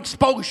run from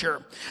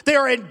exposure. They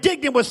are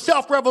indignant with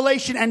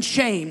self-revelation and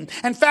shame.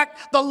 In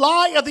fact, the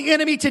lie of the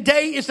enemy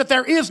today is that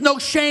there is no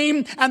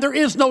shame and there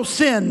is no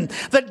sin.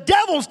 The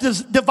devil's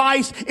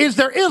device is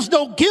there is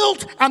no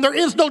guilt and there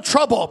is no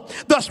trouble,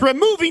 thus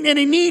removing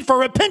any need for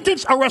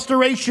repentance or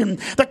restoration.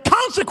 The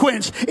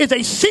consequence is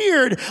a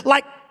seared,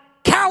 like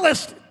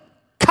calloused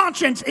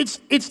conscience. It's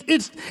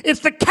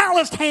the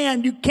calloused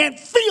hand. You can't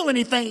feel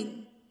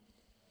anything.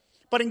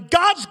 But in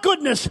God's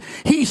goodness,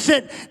 he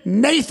sent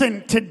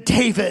Nathan to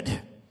David.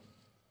 And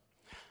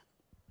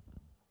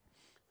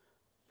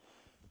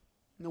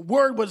the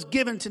word was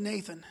given to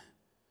Nathan.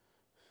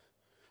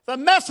 The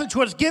message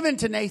was given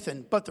to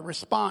Nathan, but the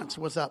response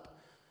was up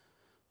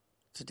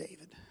to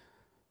David.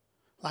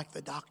 Like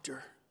the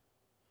doctor.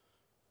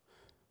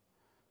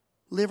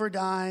 Live or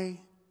die,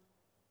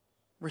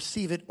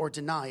 receive it or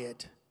deny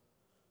it.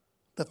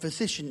 The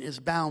physician is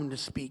bound to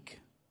speak.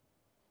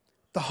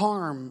 The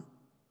harm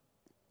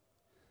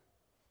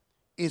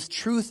is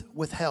truth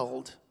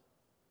withheld.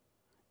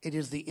 It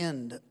is the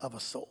end of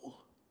a soul.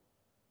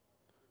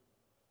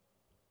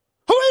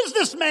 Who is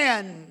this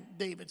man?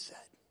 David said.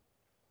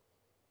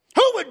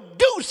 Who would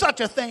do such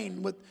a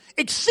thing with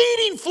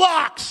exceeding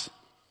flocks?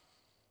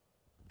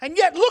 And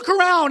yet look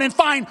around and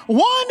find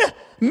one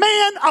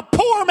man, a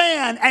poor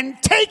man,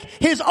 and take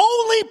his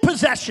only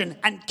possession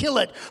and kill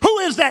it. Who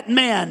is that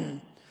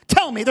man?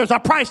 Tell me, there's a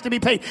price to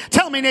be paid.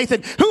 Tell me,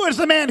 Nathan, who is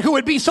the man who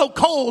would be so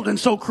cold and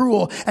so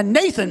cruel? And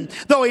Nathan,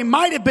 though he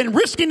might have been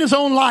risking his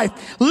own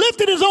life,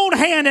 lifted his own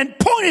hand and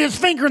pointed his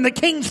finger in the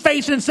king's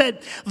face and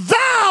said,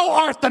 thou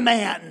art the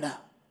man.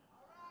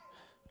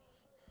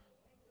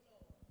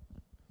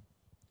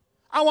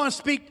 I want to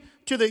speak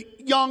to the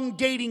young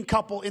dating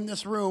couple in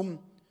this room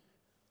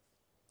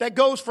that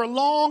goes for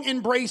long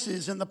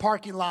embraces in the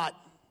parking lot.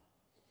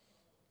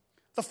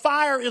 The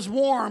fire is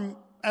warm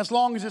as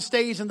long as it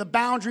stays in the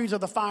boundaries of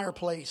the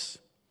fireplace.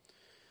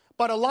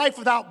 But a life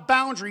without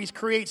boundaries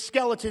creates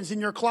skeletons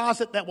in your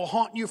closet that will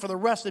haunt you for the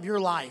rest of your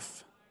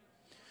life.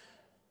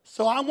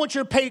 So I want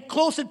you to pay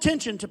close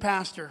attention to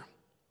Pastor.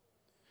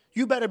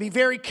 You better be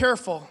very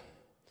careful,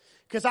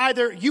 because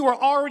either you are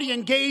already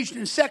engaged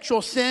in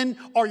sexual sin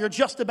or you're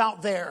just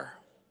about there.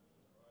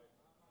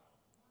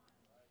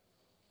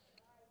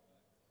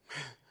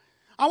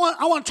 I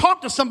want to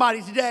talk to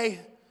somebody today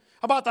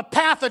about the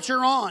path that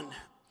you're on.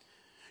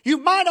 You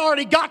might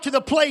already got to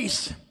the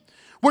place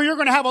where you're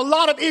going to have a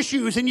lot of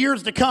issues in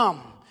years to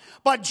come.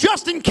 But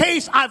just in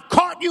case I've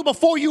caught you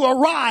before you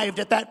arrived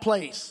at that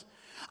place,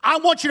 I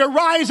want you to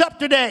rise up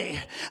today,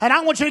 and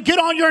I want you to get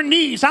on your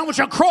knees. I want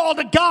you to crawl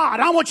to God.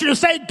 I want you to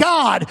say,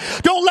 God,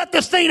 don't let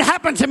this thing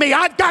happen to me.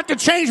 I've got to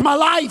change my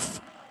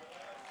life.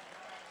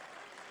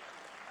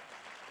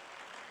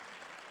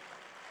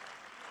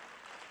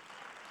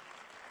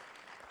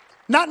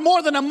 Not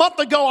more than a month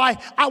ago,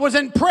 I was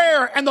in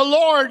prayer, and the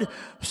Lord,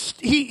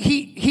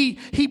 he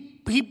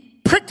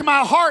pricked my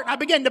heart. I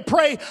began to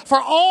pray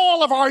for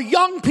all of our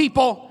young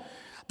people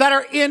that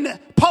are in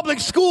public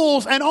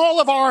schools and all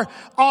of our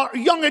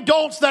young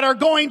adults that are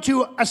going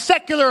to a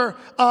secular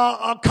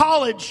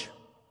college.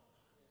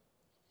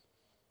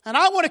 And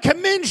I want to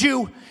commend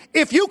you.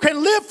 If you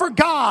can live for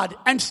God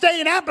and stay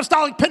in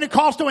apostolic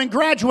Pentecostal and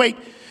graduate,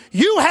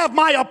 you have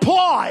my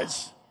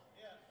applause.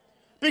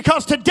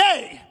 Because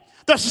today,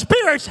 the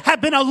spirits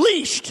have been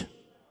unleashed.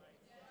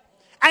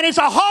 And it's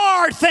a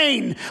hard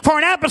thing for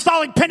an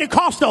apostolic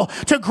Pentecostal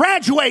to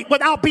graduate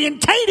without being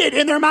tainted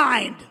in their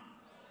mind.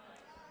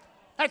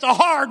 That's a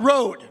hard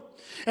road.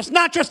 It's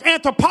not just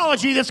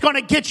anthropology that's going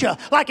to get you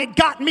like it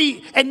got me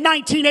in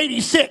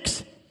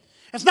 1986.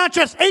 It's not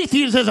just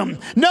atheism.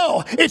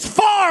 No, it's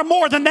far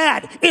more than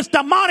that. It's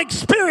demonic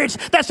spirits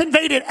that's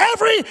invaded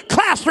every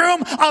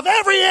classroom of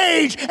every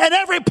age and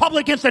every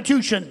public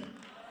institution.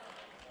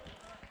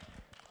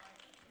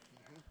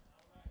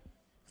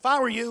 If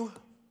I were you,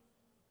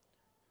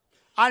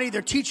 I'd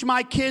either teach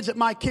my kids at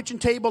my kitchen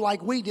table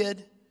like we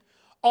did,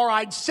 or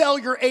I'd sell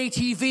your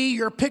ATV,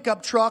 your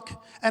pickup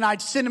truck, and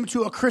I'd send them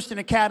to a Christian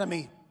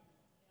academy.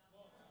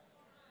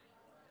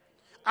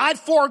 I'd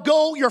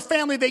forego your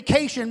family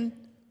vacation.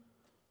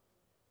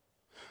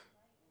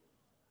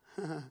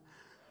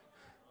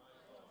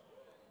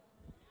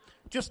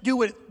 Just do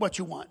what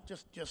you want.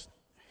 Just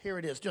here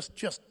it is.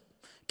 Just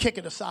kick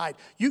it aside.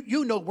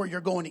 You know where you're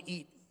going to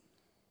eat.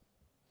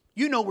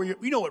 You know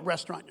what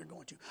restaurant you're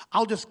going to.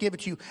 I'll just give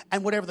it to you,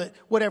 and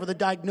whatever the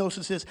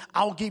diagnosis is,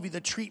 I'll give you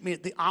the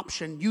treatment, the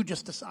option. You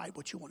just decide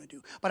what you want to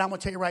do. But I'm going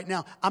to tell you right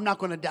now, I'm not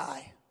going to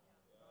die.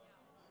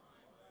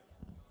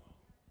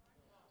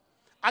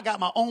 I got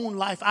my own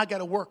life I got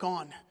to work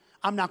on.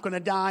 I'm not going to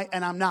die,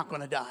 and I'm not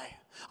going to die.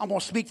 I'm going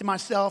to speak to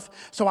myself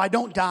so I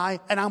don't die,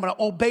 and I'm going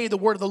to obey the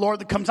word of the Lord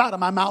that comes out of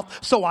my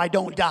mouth so I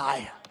don't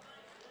die.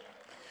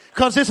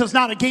 Because this is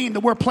not a game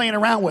that we're playing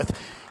around with.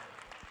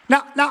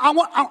 Now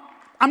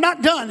I'm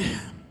not done.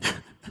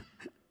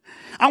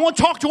 I want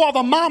to talk to all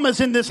the mamas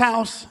in this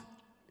house.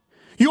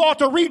 You ought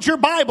to read your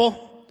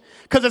Bible,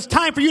 because it's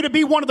time for you to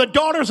be one of the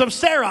daughters of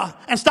Sarah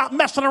and stop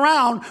messing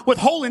around with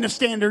holiness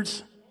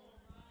standards.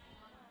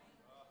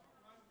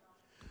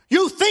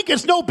 You think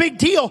it's no big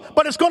deal,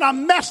 but it's going to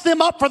mess them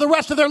up for the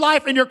rest of their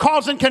life, and you're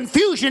causing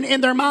confusion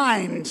in their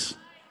minds.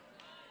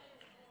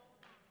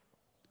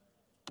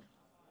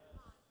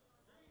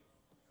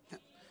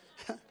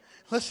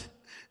 Listen,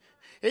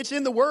 it's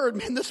in the Word,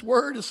 man. This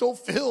Word is so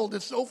filled.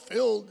 It's so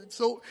filled. It's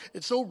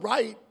so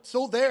right.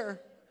 So there.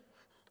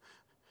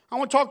 I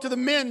want to talk to the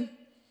men.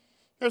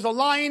 There's a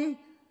lion,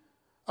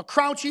 a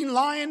crouching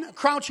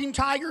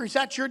tiger. He's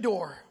at your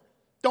door.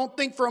 Don't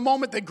think for a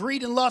moment that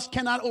greed and lust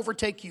cannot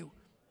overtake you.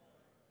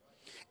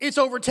 It's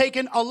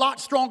overtaken a lot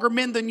stronger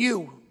men than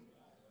you.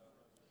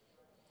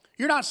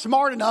 You're not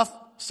smart enough.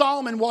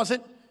 Solomon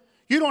wasn't.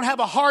 You don't have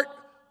a heart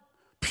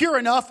pure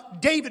enough.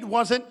 David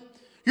wasn't.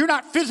 You're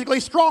not physically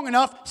strong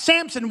enough.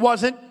 Samson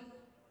wasn't.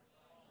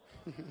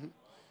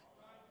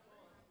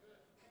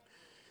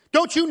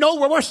 Don't you know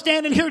where we're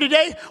standing here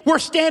today? We're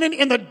standing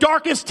in the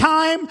darkest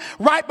time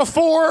right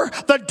before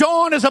the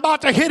dawn is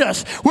about to hit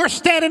us. We're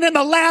standing in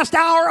the last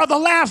hour of the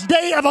last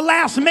day of the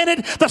last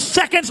minute. The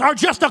seconds are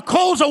just a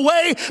close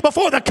away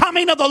before the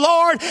coming of the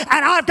Lord.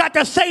 And I've got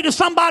to say to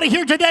somebody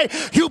here today,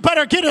 you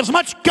better get as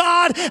much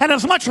God and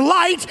as much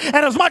light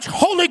and as much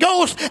Holy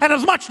Ghost and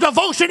as much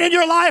devotion in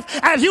your life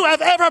as you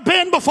have ever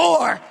been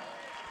before.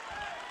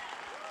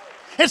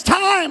 It's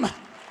time.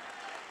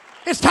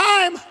 It's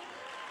time.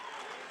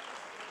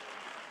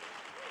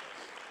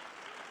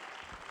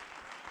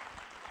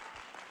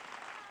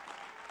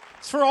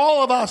 For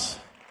all of us.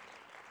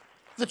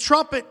 The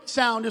trumpet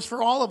sound is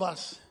for all of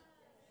us.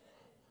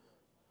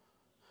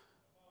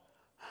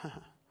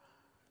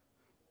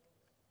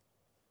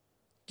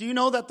 Do you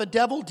know that the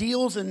devil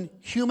deals in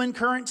human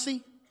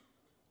currency?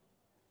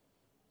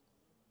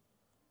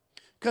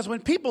 Because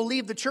when people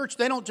leave the church,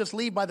 they don't just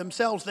leave by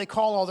themselves. They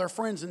call all their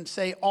friends and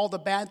say all the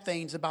bad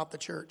things about the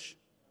church.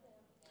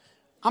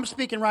 I'm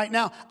speaking right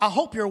now. I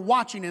hope you're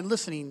watching and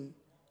listening,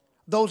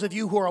 those of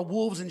you who are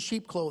wolves in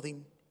sheep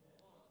clothing.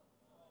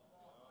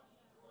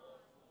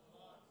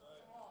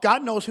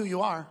 God knows who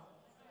you are.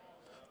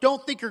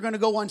 Don't think you're going to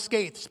go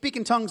unscathed. Speak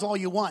in tongues all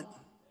you want.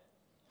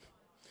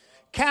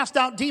 Cast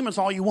out demons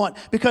all you want.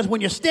 Because when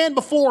you stand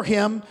before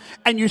him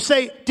and you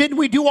say, didn't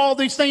we do all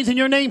these things in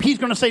your name? He's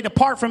going to say,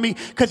 depart from me,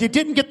 because you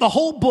didn't get the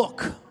whole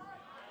book.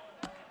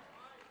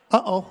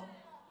 Uh-oh.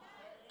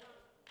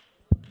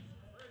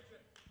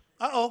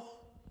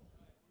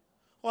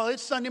 Well,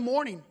 it's Sunday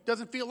morning.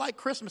 Doesn't feel like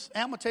Christmas.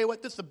 I'm going to tell you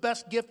what, this is the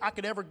best gift I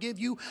could ever give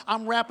you.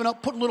 I'm wrapping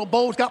up, putting little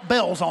bows, got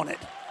bells on it.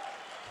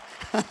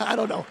 I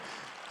don't know.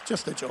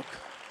 Just a joke.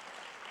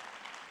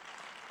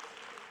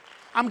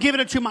 I'm giving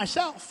it to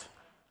myself.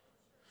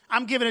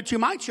 I'm giving it to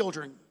my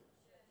children.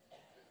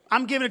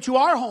 I'm giving it to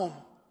our home.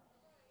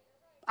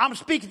 I'm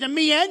speaking to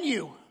me and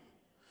you.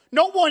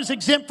 No one's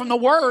exempt from the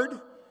word.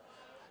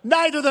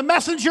 Neither the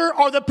messenger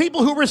or the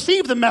people who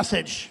receive the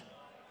message.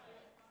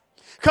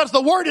 Because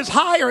the word is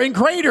higher and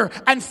greater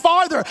and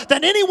farther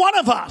than any one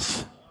of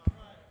us.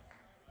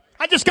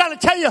 I just got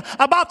to tell you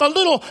about the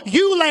little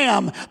ewe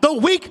lamb, the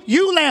weak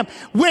ewe lamb.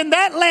 When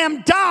that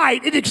lamb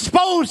died, it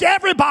exposed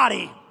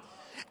everybody.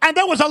 And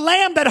there was a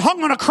lamb that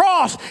hung on a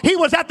cross. He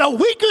was at the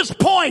weakest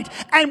point.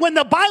 And when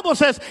the Bible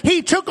says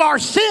he took our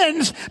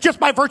sins, just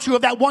by virtue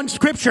of that one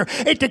scripture,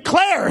 it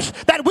declares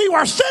that we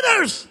were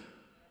sinners.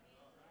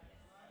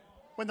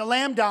 When the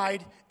lamb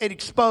died, it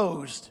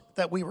exposed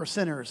that we were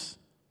sinners.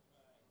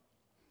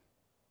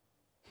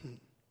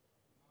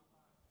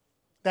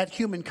 That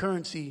human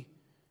currency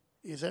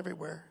is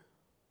everywhere.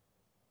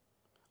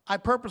 I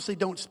purposely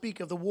don't speak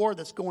of the war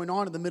that's going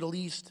on in the Middle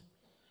East.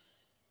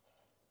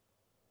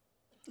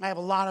 I have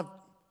a lot of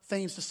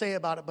things to say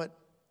about it, but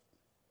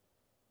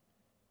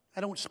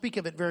I don't speak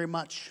of it very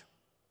much.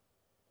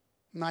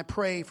 And I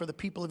pray for the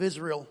people of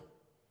Israel.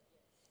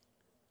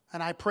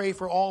 And I pray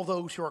for all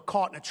those who are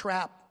caught in a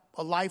trap,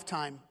 a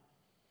lifetime.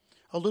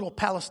 A little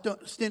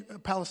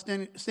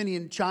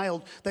Palestinian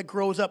child that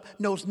grows up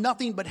knows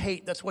nothing but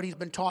hate. That's what he's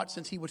been taught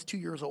since he was 2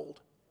 years old.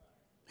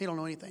 He don't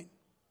know anything.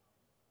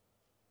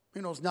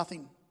 He knows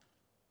nothing.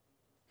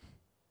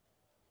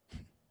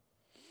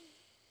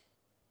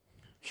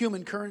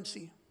 Human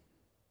currency.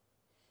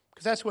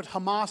 Because that's what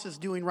Hamas is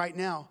doing right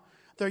now.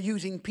 They're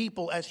using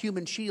people as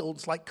human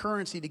shields like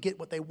currency to get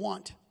what they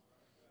want.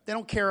 They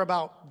don't care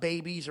about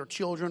babies or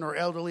children or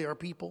elderly or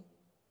people.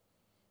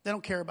 They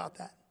don't care about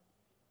that.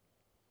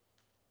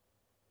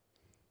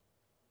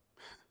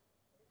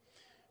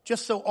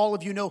 Just so all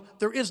of you know,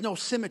 there is no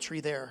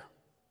symmetry there.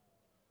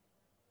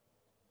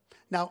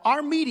 Now,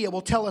 our media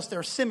will tell us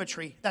there's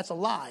symmetry. That's a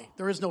lie.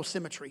 There is no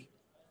symmetry.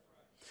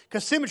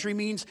 Because symmetry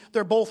means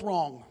they're both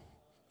wrong.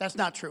 That's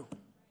not true.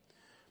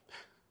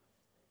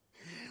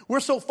 We're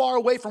so far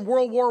away from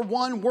World War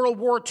I, World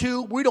War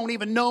II, we don't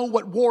even know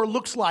what war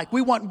looks like.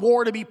 We want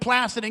war to be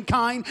placid and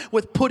kind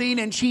with pudding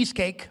and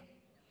cheesecake.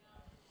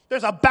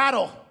 There's a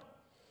battle.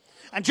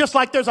 And just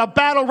like there's a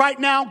battle right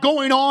now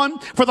going on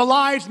for the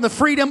lives and the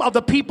freedom of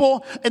the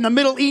people in the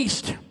Middle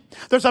East,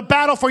 there's a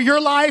battle for your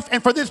life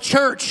and for this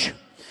church.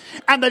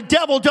 And the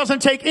devil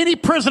doesn't take any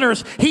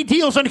prisoners. He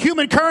deals in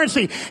human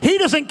currency. He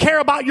doesn't care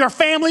about your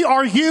family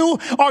or you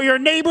or your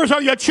neighbors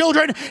or your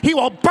children. He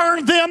will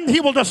burn them.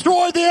 He will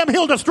destroy them.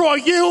 He'll destroy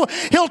you.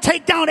 He'll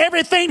take down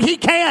everything he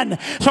can.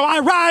 So I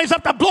rise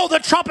up to blow the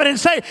trumpet and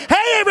say,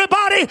 hey,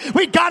 everybody,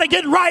 we got to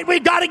get right. We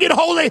got to get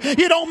holy.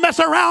 You don't mess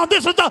around.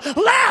 This is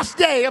the last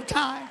day of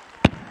time.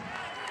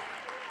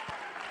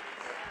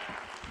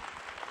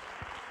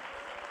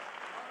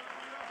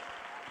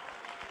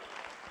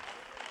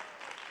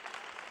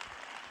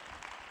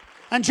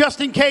 And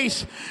just in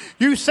case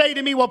you say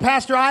to me, well,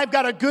 Pastor, I've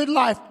got a good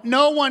life.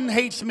 No one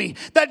hates me.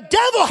 The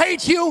devil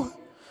hates you.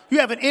 You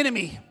have an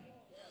enemy.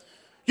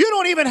 You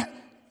don't even,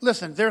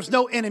 listen, there's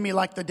no enemy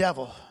like the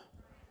devil.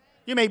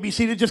 You may be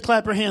seated. Just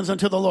clap your hands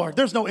unto the Lord.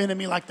 There's no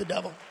enemy like the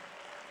devil.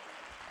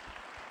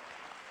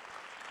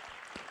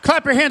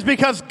 Clap your hands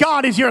because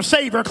God is your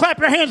Savior. Clap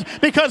your hands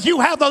because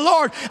you have the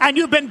Lord and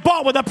you've been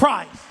bought with a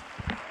price.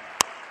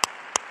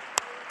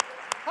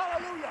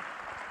 Hallelujah.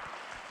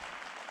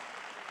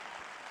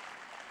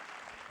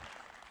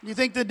 You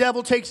think the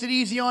devil takes it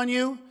easy on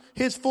you?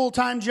 His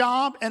full-time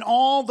job and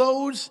all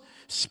those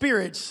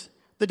spirits,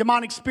 the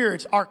demonic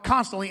spirits, are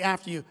constantly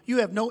after you. You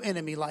have no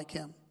enemy like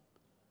him.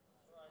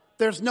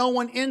 There's no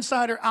one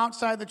inside or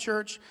outside the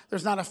church.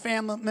 There's not a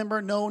family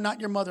member. No,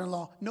 not your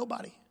mother-in-law.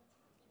 Nobody.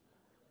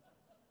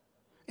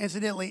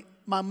 Incidentally,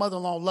 my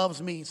mother-in-law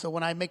loves me. So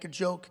when I make a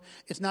joke,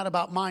 it's not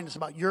about mine. It's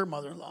about your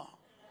mother-in-law.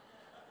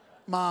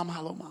 Mom,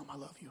 hello, Mom. I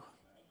love you.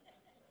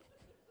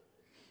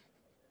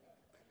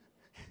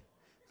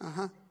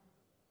 Uh-huh.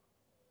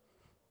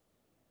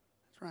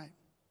 That's right.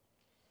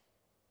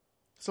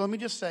 So let me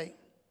just say,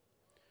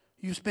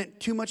 you spent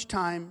too much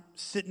time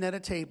sitting at a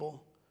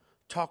table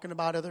talking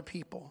about other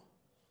people,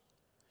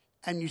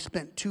 and you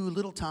spent too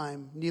little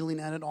time kneeling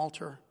at an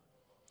altar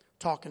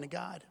talking to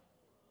God.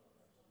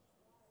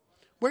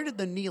 Where did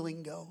the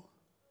kneeling go?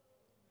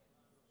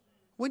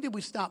 When did we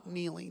stop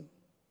kneeling?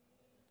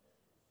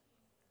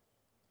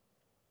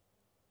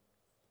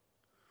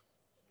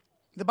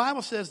 The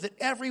Bible says that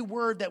every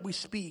word that we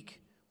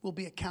speak will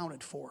be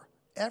accounted for.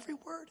 Every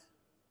word.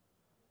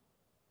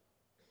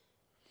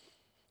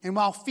 And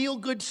while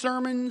feel-good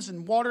sermons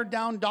and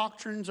watered-down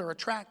doctrines are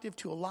attractive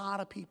to a lot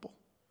of people,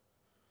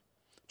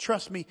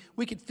 trust me,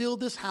 we could fill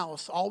this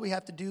house. All we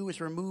have to do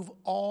is remove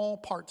all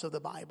parts of the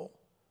Bible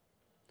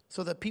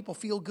so that people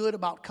feel good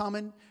about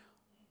coming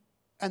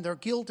and their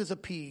guilt is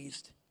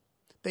appeased.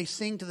 They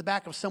sing to the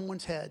back of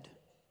someone's head.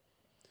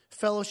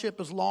 Fellowship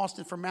is lost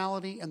in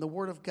formality, and the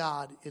word of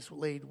God is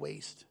laid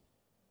waste.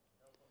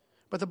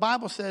 But the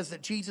Bible says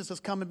that Jesus is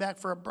coming back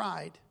for a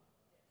bride,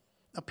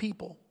 a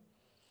people.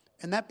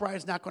 And that bride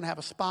is not going to have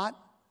a spot.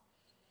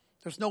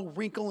 There's no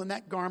wrinkle in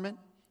that garment.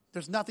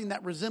 There's nothing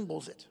that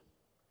resembles it.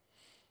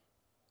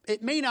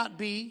 It may not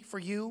be for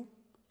you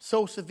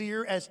so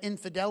severe as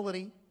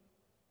infidelity.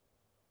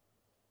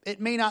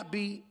 It may not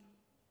be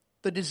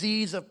the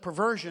disease of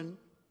perversion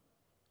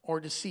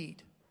or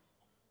deceit.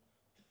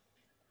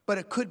 But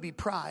it could be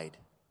pride.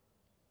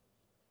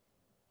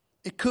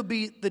 It could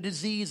be the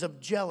disease of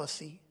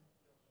jealousy.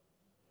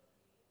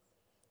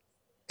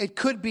 It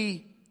could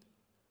be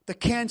the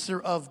cancer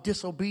of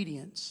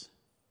disobedience.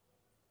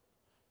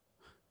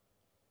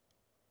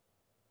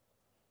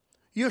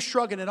 You're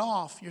shrugging it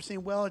off. You're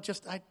saying, well, I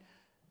just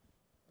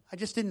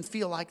didn't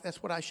feel like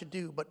that's what I should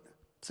do. But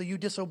so you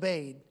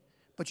disobeyed,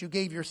 but you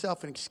gave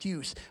yourself an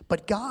excuse.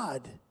 But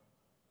God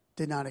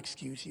did not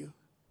excuse you.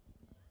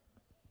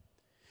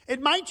 It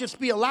might just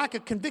be a lack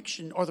of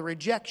conviction or the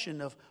rejection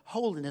of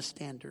holiness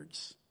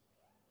standards.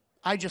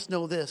 I just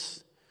know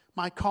this.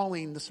 My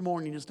calling this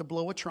morning is to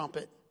blow a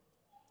trumpet,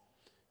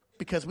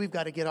 because we've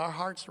got to get our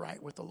hearts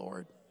right with the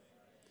Lord.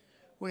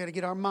 We've got to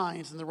get our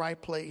minds in the right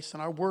place,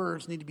 and our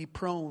words need to be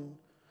prone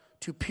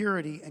to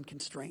purity and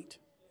constraint.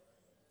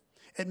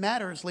 It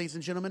matters, ladies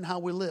and gentlemen, how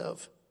we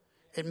live.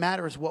 It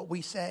matters what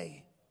we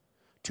say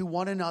to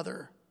one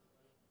another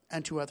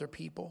and to other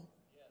people.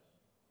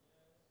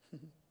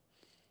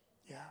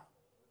 Yeah.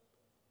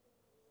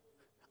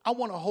 I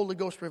want a Holy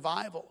Ghost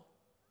revival.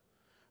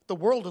 The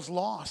world is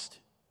lost.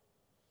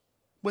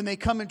 When they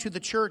come into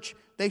the church,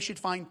 they should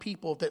find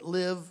people that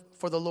live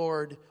for the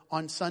Lord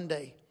on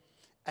Sunday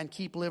and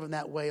keep living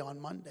that way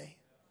on Monday.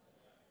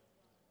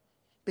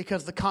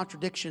 Because the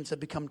contradictions have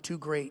become too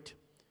great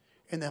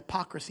and the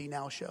hypocrisy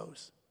now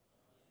shows.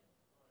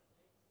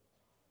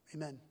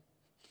 Amen.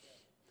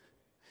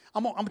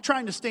 I'm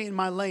trying to stay in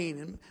my lane,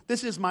 and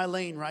this is my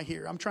lane right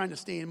here. I'm trying to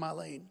stay in my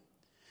lane.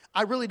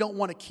 I really don't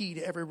want a key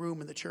to every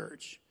room in the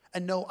church.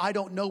 And no, I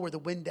don't know where the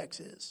Windex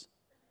is.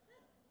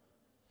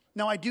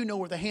 Now, I do know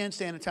where the hand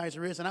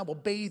sanitizer is, and I will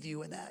bathe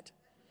you in that.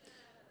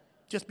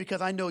 Just because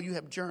I know you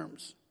have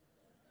germs.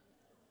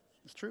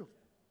 It's true.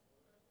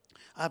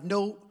 I have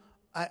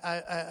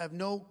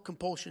no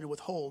compulsion to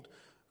withhold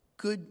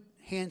good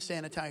hand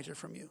sanitizer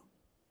from you.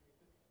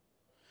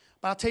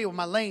 But I'll tell you what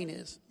my lane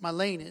is. My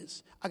lane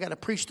is I got to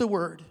preach the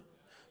word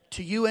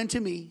to you and to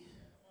me.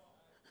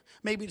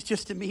 Maybe it's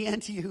just to me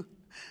and to you.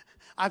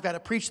 I've got to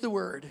preach the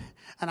word,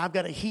 and I've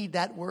got to heed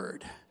that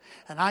word.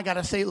 And I got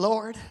to say,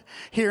 Lord,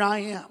 here I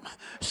am.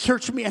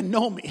 Search me and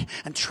know me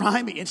and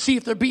try me and see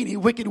if there be any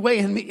wicked way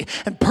in me,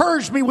 and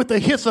purge me with the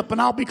hyssop and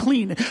I'll be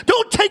clean.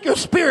 Don't take your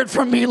spirit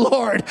from me,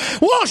 Lord.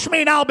 Wash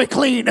me and I'll be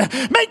clean.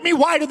 Make me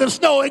whiter than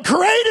snow and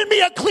create in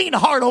me a clean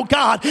heart, O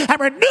God, and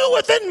renew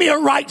within me a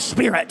right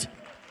spirit.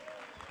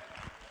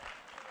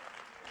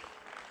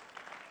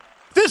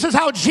 This is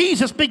how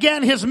Jesus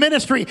began his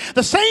ministry.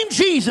 The same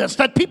Jesus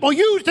that people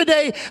use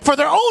today for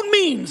their own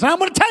means. And I'm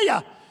going to tell you,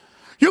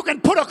 you can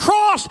put a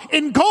cross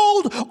in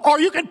gold, or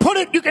you can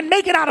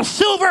make it out of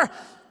silver,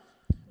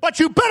 but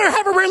you better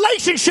have a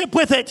relationship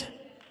with it.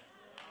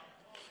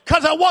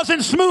 Because it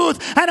wasn't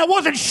smooth, and it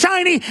wasn't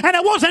shiny, and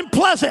it wasn't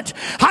pleasant.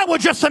 I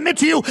would just submit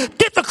to you,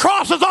 get the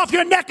crosses off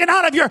your neck and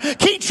out of your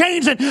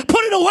keychains and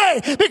put it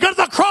away, because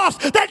the cross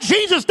that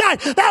Jesus died,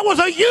 that was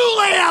a ewe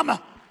lamb.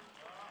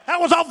 That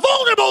was a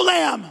vulnerable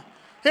lamb.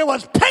 It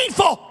was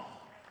painful.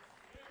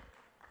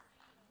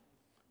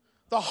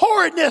 The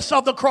horridness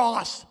of the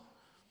cross.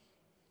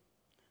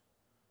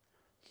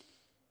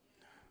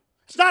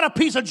 It's not a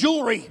piece of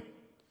jewelry.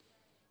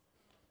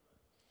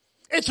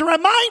 It's a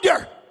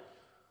reminder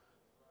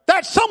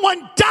that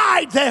someone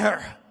died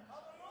there.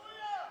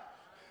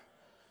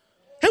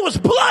 It was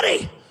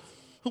bloody.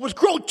 It was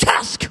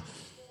grotesque.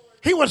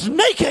 He was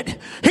naked.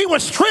 He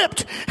was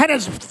stripped. And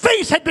his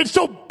face had been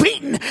so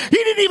beaten, he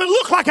didn't even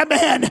look like a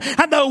man.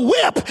 And the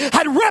whip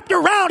had wrapped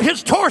around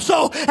his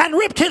torso and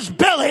ripped his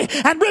belly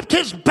and ripped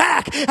his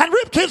back and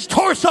ripped his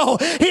torso.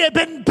 He had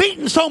been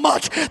beaten so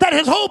much that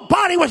his whole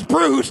body was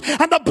bruised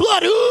and the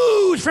blood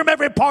oozed from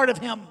every part of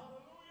him.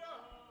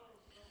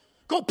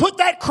 Go put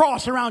that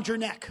cross around your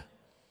neck.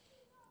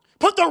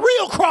 Put the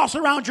real cross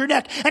around your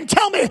neck and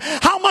tell me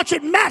how much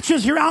it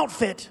matches your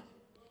outfit.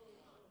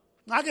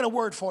 I got a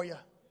word for you.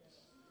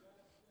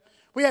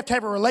 We have to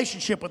have a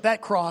relationship with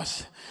that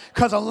cross,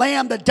 because a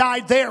lamb that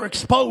died there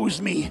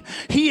exposed me.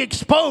 He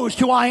exposed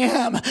who I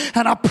am.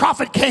 And a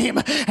prophet came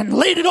and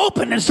laid it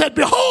open and said,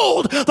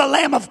 behold, the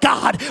Lamb of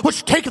God,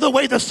 which taketh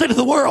away the sin of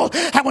the world.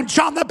 And when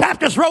John the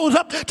Baptist rose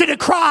up to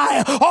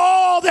decry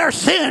all their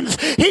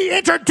sins, he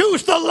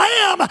introduced the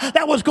lamb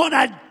that was going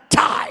to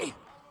die.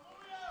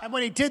 And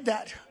when he did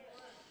that,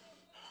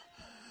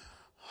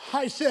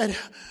 I said,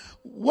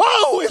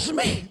 woe is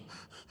me.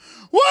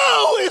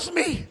 Woe is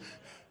me.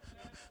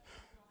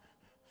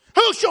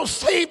 Who shall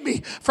save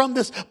me from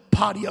this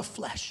body of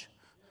flesh?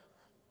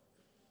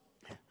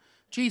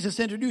 Jesus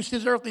introduced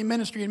his earthly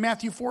ministry in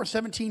Matthew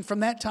 4:17. From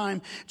that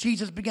time,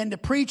 Jesus began to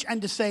preach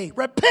and to say,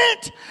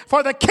 repent,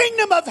 for the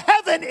kingdom of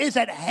heaven is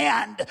at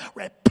hand.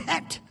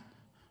 Repent.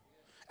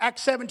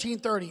 Acts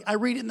 17:30. I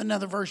read it in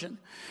another version.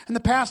 In the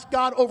past,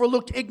 God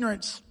overlooked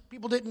ignorance.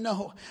 People didn't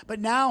know. But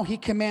now he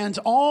commands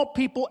all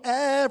people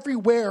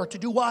everywhere to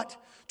do what?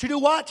 To do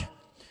what?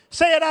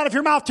 Say it out of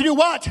your mouth. To do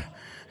what?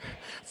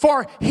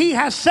 For he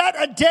has set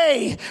a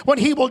day when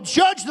he will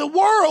judge the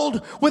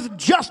world with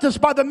justice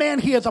by the man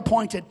he has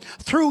appointed.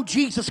 Through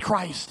Jesus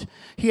Christ,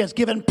 he has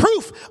given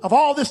proof of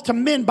all this to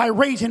men by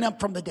raising him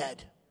from the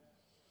dead.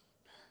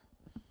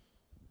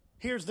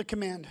 Here's the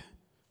command.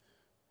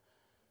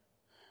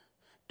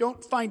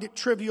 Don't find it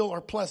trivial or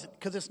pleasant,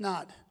 because it's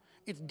not.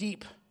 It's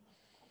deep.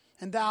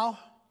 And thou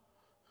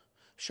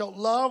shalt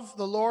love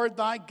the Lord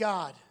thy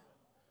God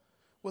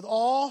with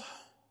all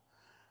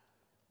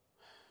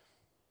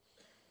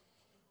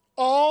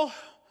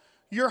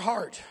your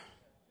heart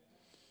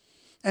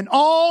and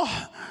all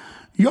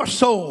your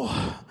soul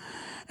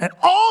and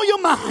all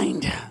your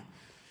mind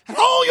and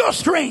all your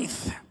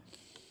strength.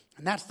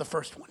 And that's the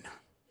first one.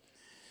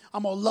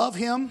 I'm going to love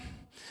him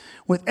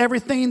with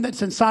everything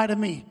that's inside of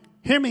me.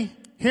 Hear me.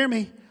 Hear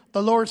me.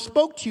 The Lord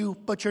spoke to you,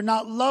 but you're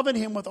not loving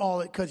him with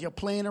all it because you're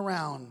playing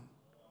around.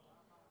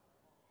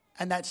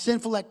 And that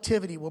sinful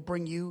activity will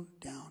bring you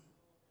down.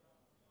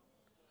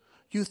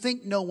 You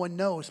think no one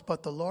knows,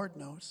 but the Lord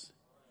knows.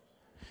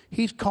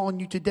 He's calling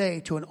you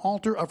today to an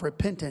altar of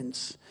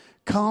repentance.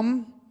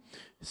 Come,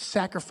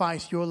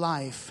 sacrifice your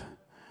life,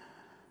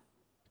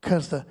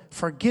 because the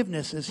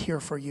forgiveness is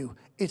here for you.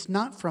 It's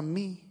not from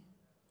me.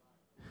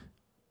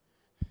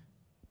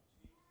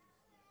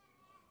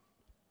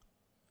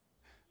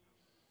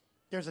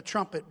 There's a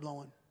trumpet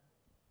blowing.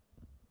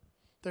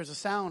 There's a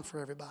sound for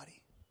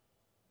everybody.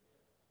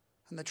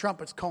 And the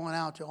trumpet's calling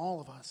out to all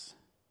of us.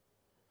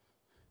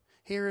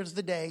 Here is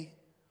the day,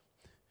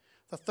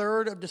 the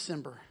 3rd of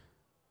December.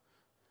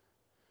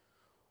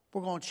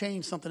 We're going to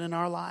change something in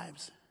our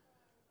lives.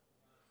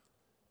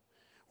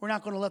 We're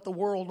not going to let the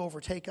world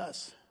overtake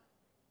us.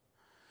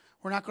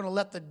 We're not going to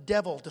let the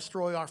devil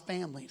destroy our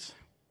families.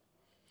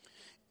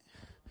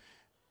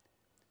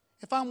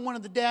 If I'm one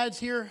of the dads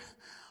here,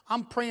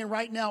 I'm praying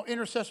right now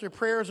intercessory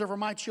prayers over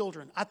my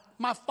children.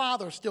 My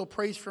father still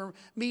prays for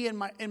me and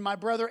my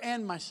brother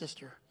and my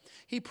sister.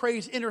 He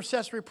prays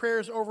intercessory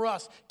prayers over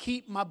us.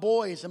 Keep my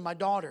boys and my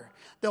daughter.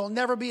 There will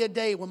never be a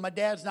day when my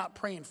dad's not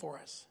praying for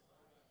us.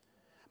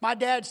 My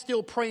dad's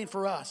still praying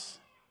for us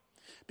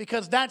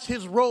because that's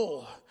his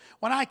role.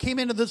 When I came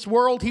into this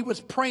world, he was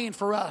praying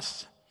for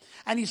us.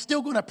 And he's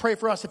still going to pray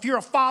for us. If you're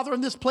a father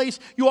in this place,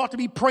 you ought to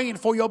be praying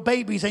for your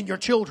babies and your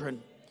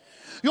children.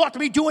 You ought to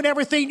be doing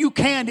everything you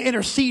can to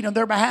intercede on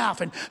their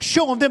behalf and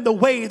showing them the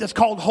way that's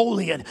called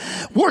holy and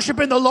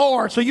worshiping the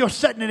Lord. So you're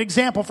setting an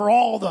example for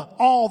all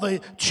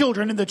the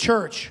children in the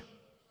church.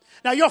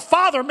 Now your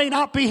father may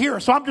not be here,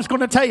 so I'm just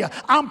going to tell you,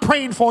 I'm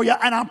praying for you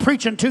and I'm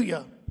preaching to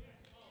you.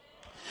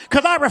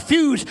 Because I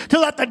refuse to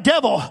let the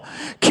devil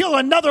kill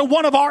another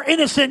one of our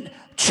innocent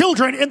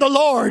children in the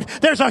Lord.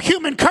 There's a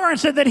human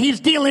currency that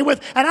he's dealing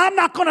with, and I'm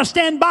not going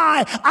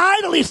to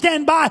idly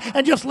stand by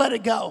and just let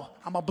it go.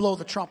 I'm going to blow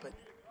the trumpet.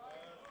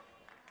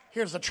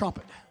 Here's the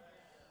trumpet.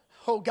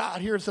 Oh God,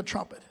 here's the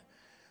trumpet.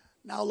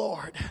 Now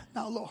Lord,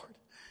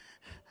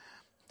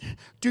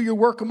 do your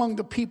work among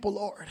the people,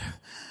 Lord.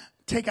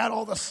 Take out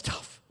all the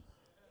stuff.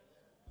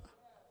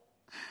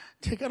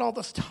 Take out all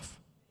the stuff.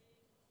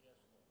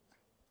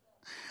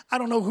 I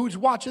don't know who's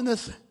watching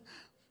this.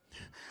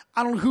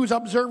 I don't know who's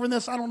observing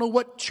this. I don't know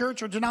what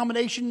church or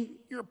denomination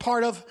you're a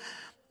part of.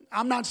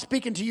 I'm not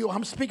speaking to you.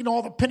 I'm speaking to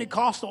all the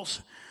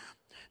Pentecostals.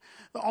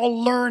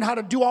 All learn how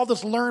to do all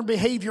this learned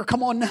behavior.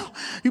 Come on now.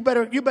 You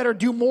better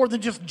do more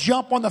than just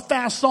jump on the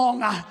fast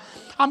song.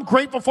 I'm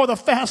grateful for the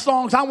fast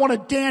songs. I want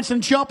to dance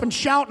and jump and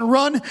shout and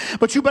run,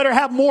 but you better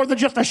have more than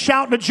just a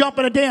shout and a jump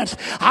and a dance.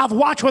 I've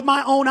watched with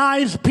my own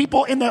eyes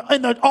people in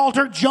the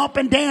altar jump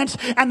and dance,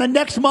 and the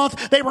next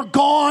month they were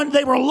gone.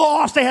 They were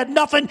lost. They had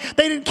nothing.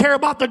 They didn't care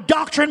about the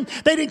doctrine.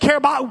 They didn't care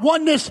about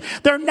oneness.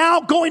 They're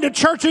now going to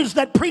churches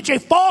that preach a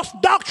false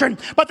doctrine,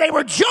 but they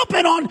were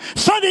jumping on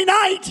Sunday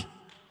night.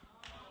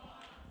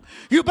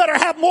 You better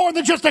have more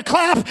than just a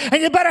clap,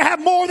 and you better have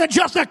more than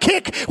just a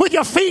kick with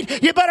your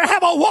feet. You better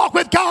have a walk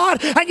with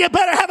God, and you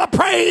better have a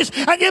praise,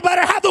 and you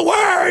better have the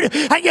word,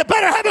 and you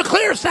better have a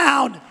clear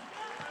sound.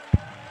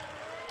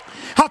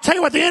 I'll tell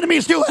you what the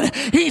enemy's doing.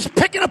 He's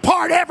picking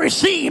apart every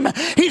seam.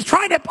 He's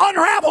trying to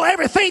unravel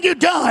everything you've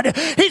done.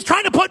 He's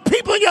trying to put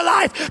people in your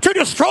life to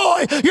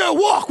destroy your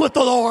walk with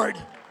the Lord.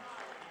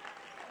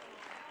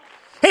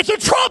 It's a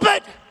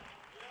trumpet.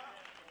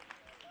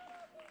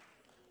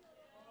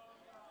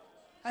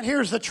 And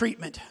here's the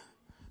treatment.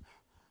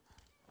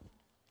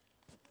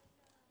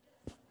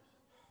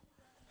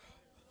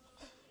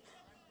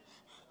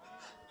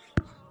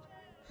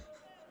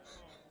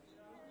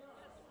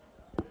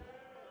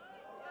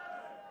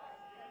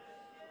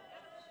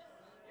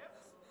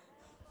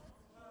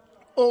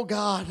 Oh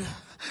God,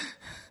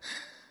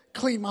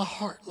 clean my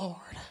heart, Lord.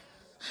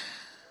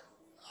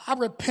 I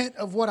repent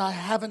of what I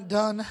haven't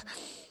done,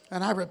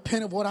 and I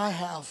repent of what I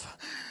have.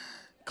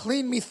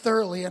 Clean me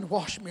thoroughly and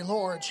wash me,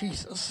 Lord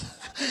Jesus.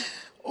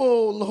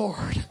 Oh,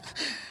 Lord,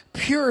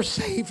 pure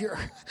Savior,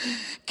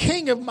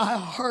 King of my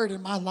heart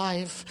and my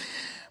life.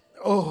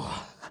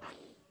 Oh,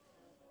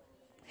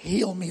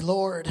 heal me,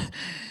 Lord.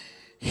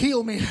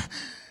 Heal me.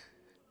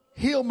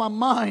 Heal my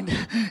mind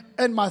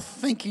and my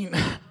thinking.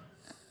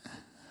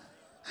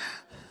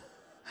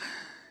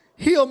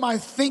 Heal my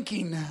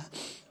thinking.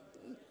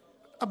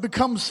 I've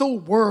become so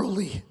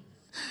worldly.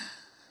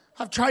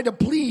 I've tried to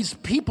please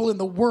people in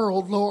the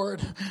world,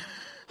 Lord.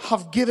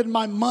 I've given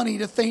my money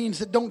to things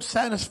that don't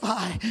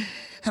satisfy.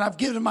 And I've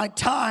given my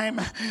time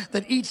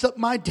that eats up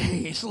my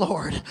days,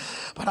 Lord.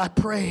 But I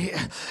pray,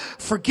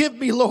 forgive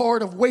me,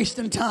 Lord, of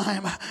wasting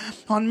time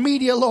on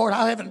media, Lord.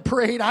 I haven't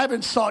prayed. I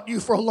haven't sought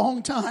you for a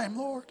long time,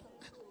 Lord.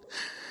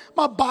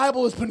 My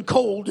Bible has been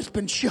cold. It's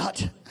been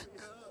shut.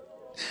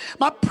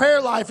 My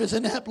prayer life is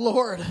inept,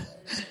 Lord.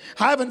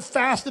 I haven't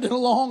fasted in a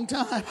long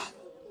time.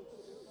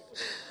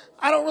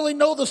 I don't really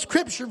know the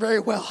scripture very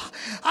well.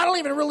 I don't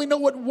even really know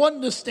what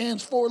oneness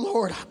stands for,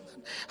 Lord.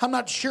 I'm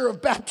not sure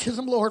of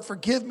baptism, Lord.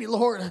 Forgive me,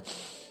 Lord.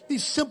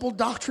 These simple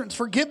doctrines.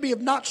 Forgive me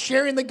of not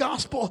sharing the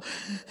gospel.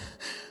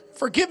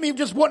 Forgive me of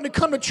just wanting to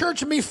come to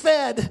church and be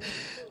fed.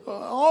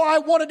 All I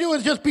want to do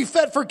is just be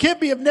fed.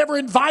 Forgive me of never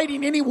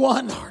inviting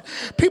anyone. Lord.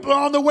 People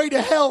are on their way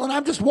to hell and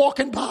I'm just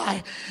walking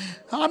by.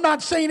 I'm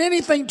not saying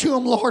anything to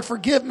them, Lord.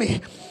 Forgive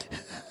me.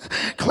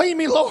 Clean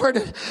me,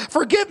 Lord.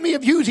 Forgive me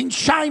of using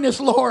shyness,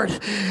 Lord,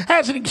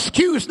 as an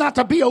excuse not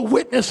to be a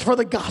witness for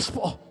the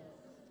gospel.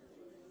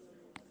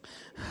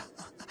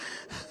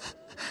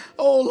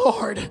 Oh,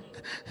 Lord.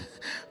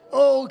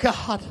 Oh,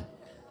 God.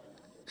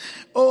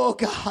 Oh,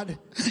 God.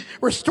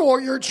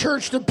 Restore your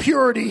church to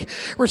purity.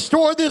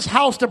 Restore this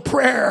house to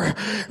prayer.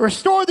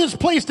 Restore this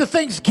place to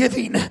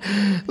thanksgiving.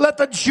 Let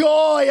the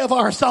joy of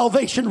our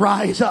salvation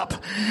rise up.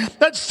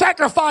 Let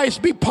sacrifice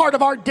be part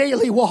of our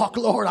daily walk,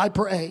 Lord, I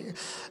pray.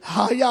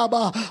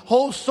 Hayaba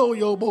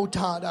hosoyo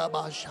botada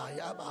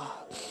bashayaba.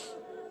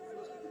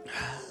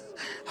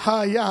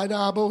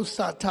 Hayadabo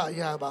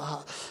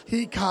satayaba.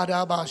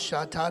 Hikadaba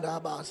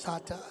shatadaba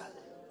sata.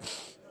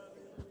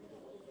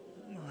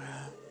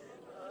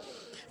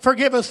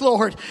 Forgive us,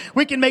 Lord.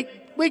 We can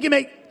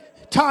make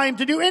time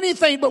to do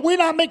anything, but we're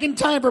not making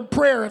time for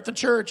prayer at the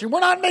church. And we're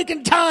not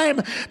making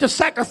time to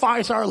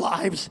sacrifice our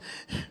lives.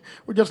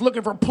 We're just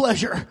looking for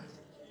pleasure.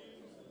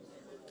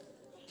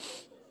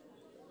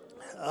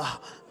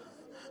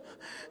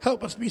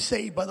 Help us be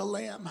saved by the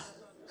Lamb.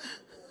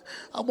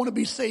 I want to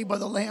be saved by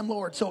the Lamb,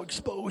 Lord, so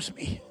expose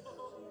me.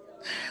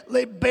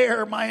 Lay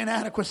bare my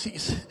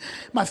inadequacies,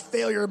 my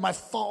failure, my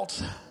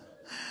faults.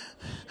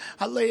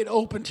 I lay it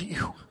open to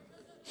you.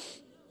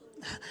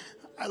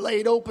 I lay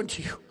it open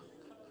to you.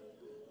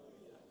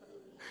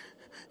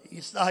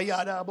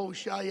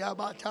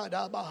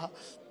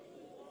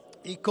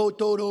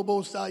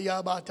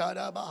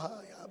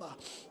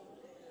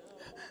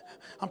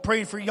 I'm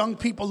praying for young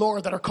people,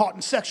 Lord, that are caught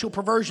in sexual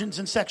perversions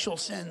and sexual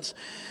sins.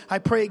 I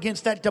pray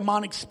against that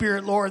demonic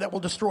spirit, Lord, that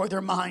will destroy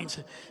their minds.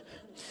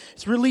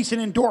 It's releasing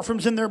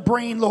endorphins in their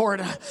brain,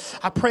 Lord.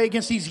 I pray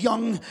against these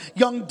young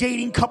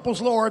dating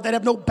couples, Lord, that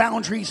have no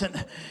boundaries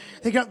and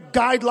they got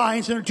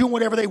guidelines and they're doing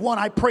whatever they want.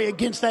 I pray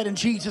against that in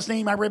Jesus'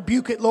 name. I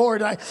rebuke it,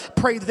 Lord. I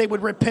pray that they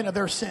would repent of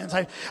their sins.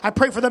 I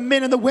pray for the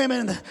men and the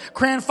women, the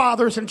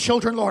grandfathers and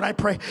children, Lord. I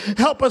pray.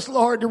 Help us,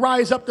 Lord, to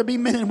rise up to be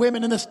men and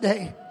women in this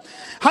day.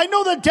 I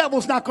know the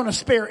devil's not going to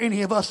spare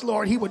any of us,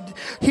 Lord. He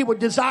would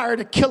desire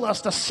to kill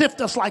us, to sift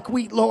us like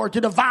wheat, Lord,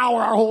 to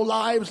devour our whole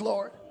lives,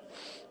 Lord.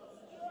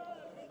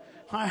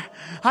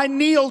 I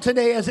kneel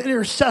today as an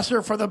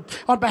intercessor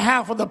on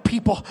behalf of the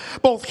people,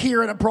 both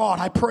here and abroad.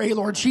 I pray,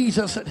 Lord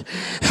Jesus,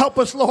 help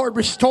us, Lord,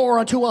 restore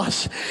unto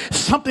us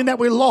something that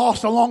we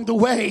lost along the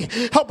way.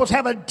 Help us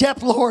have a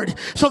depth, Lord,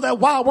 so that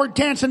while we're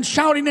dancing,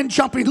 shouting, and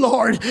jumping,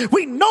 Lord,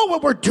 we know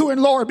what we're doing,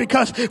 Lord,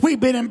 because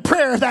we've been in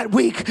prayer that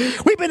week.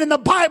 We've been in the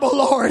Bible,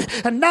 Lord,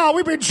 and now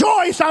we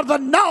rejoice out of the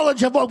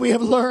knowledge of what we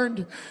have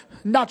learned,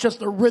 not just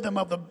the rhythm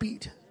of the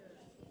beat.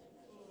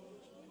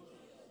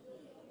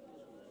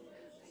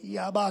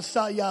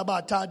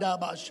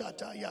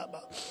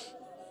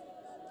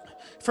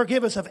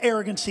 Forgive us of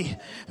arrogancy.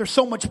 There's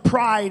so much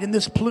pride in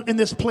this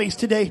place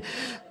today.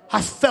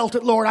 I felt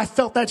it, Lord. I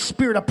felt that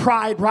spirit of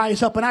pride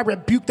rise up, and I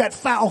rebuke that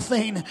foul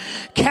thing.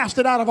 Cast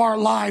it out of our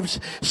lives.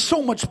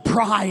 So much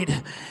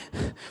pride.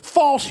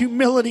 False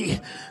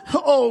humility.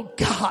 Oh,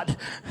 God.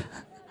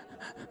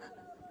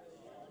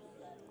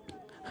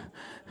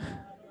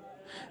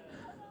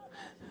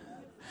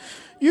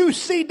 You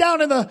see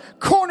down in the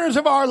corners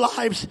of our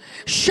lives.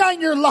 Shine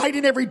your light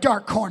in every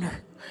dark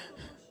corner.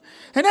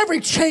 In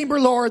every chamber,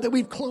 Lord, that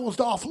we've closed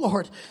off,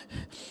 Lord.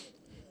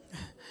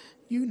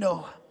 You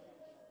know.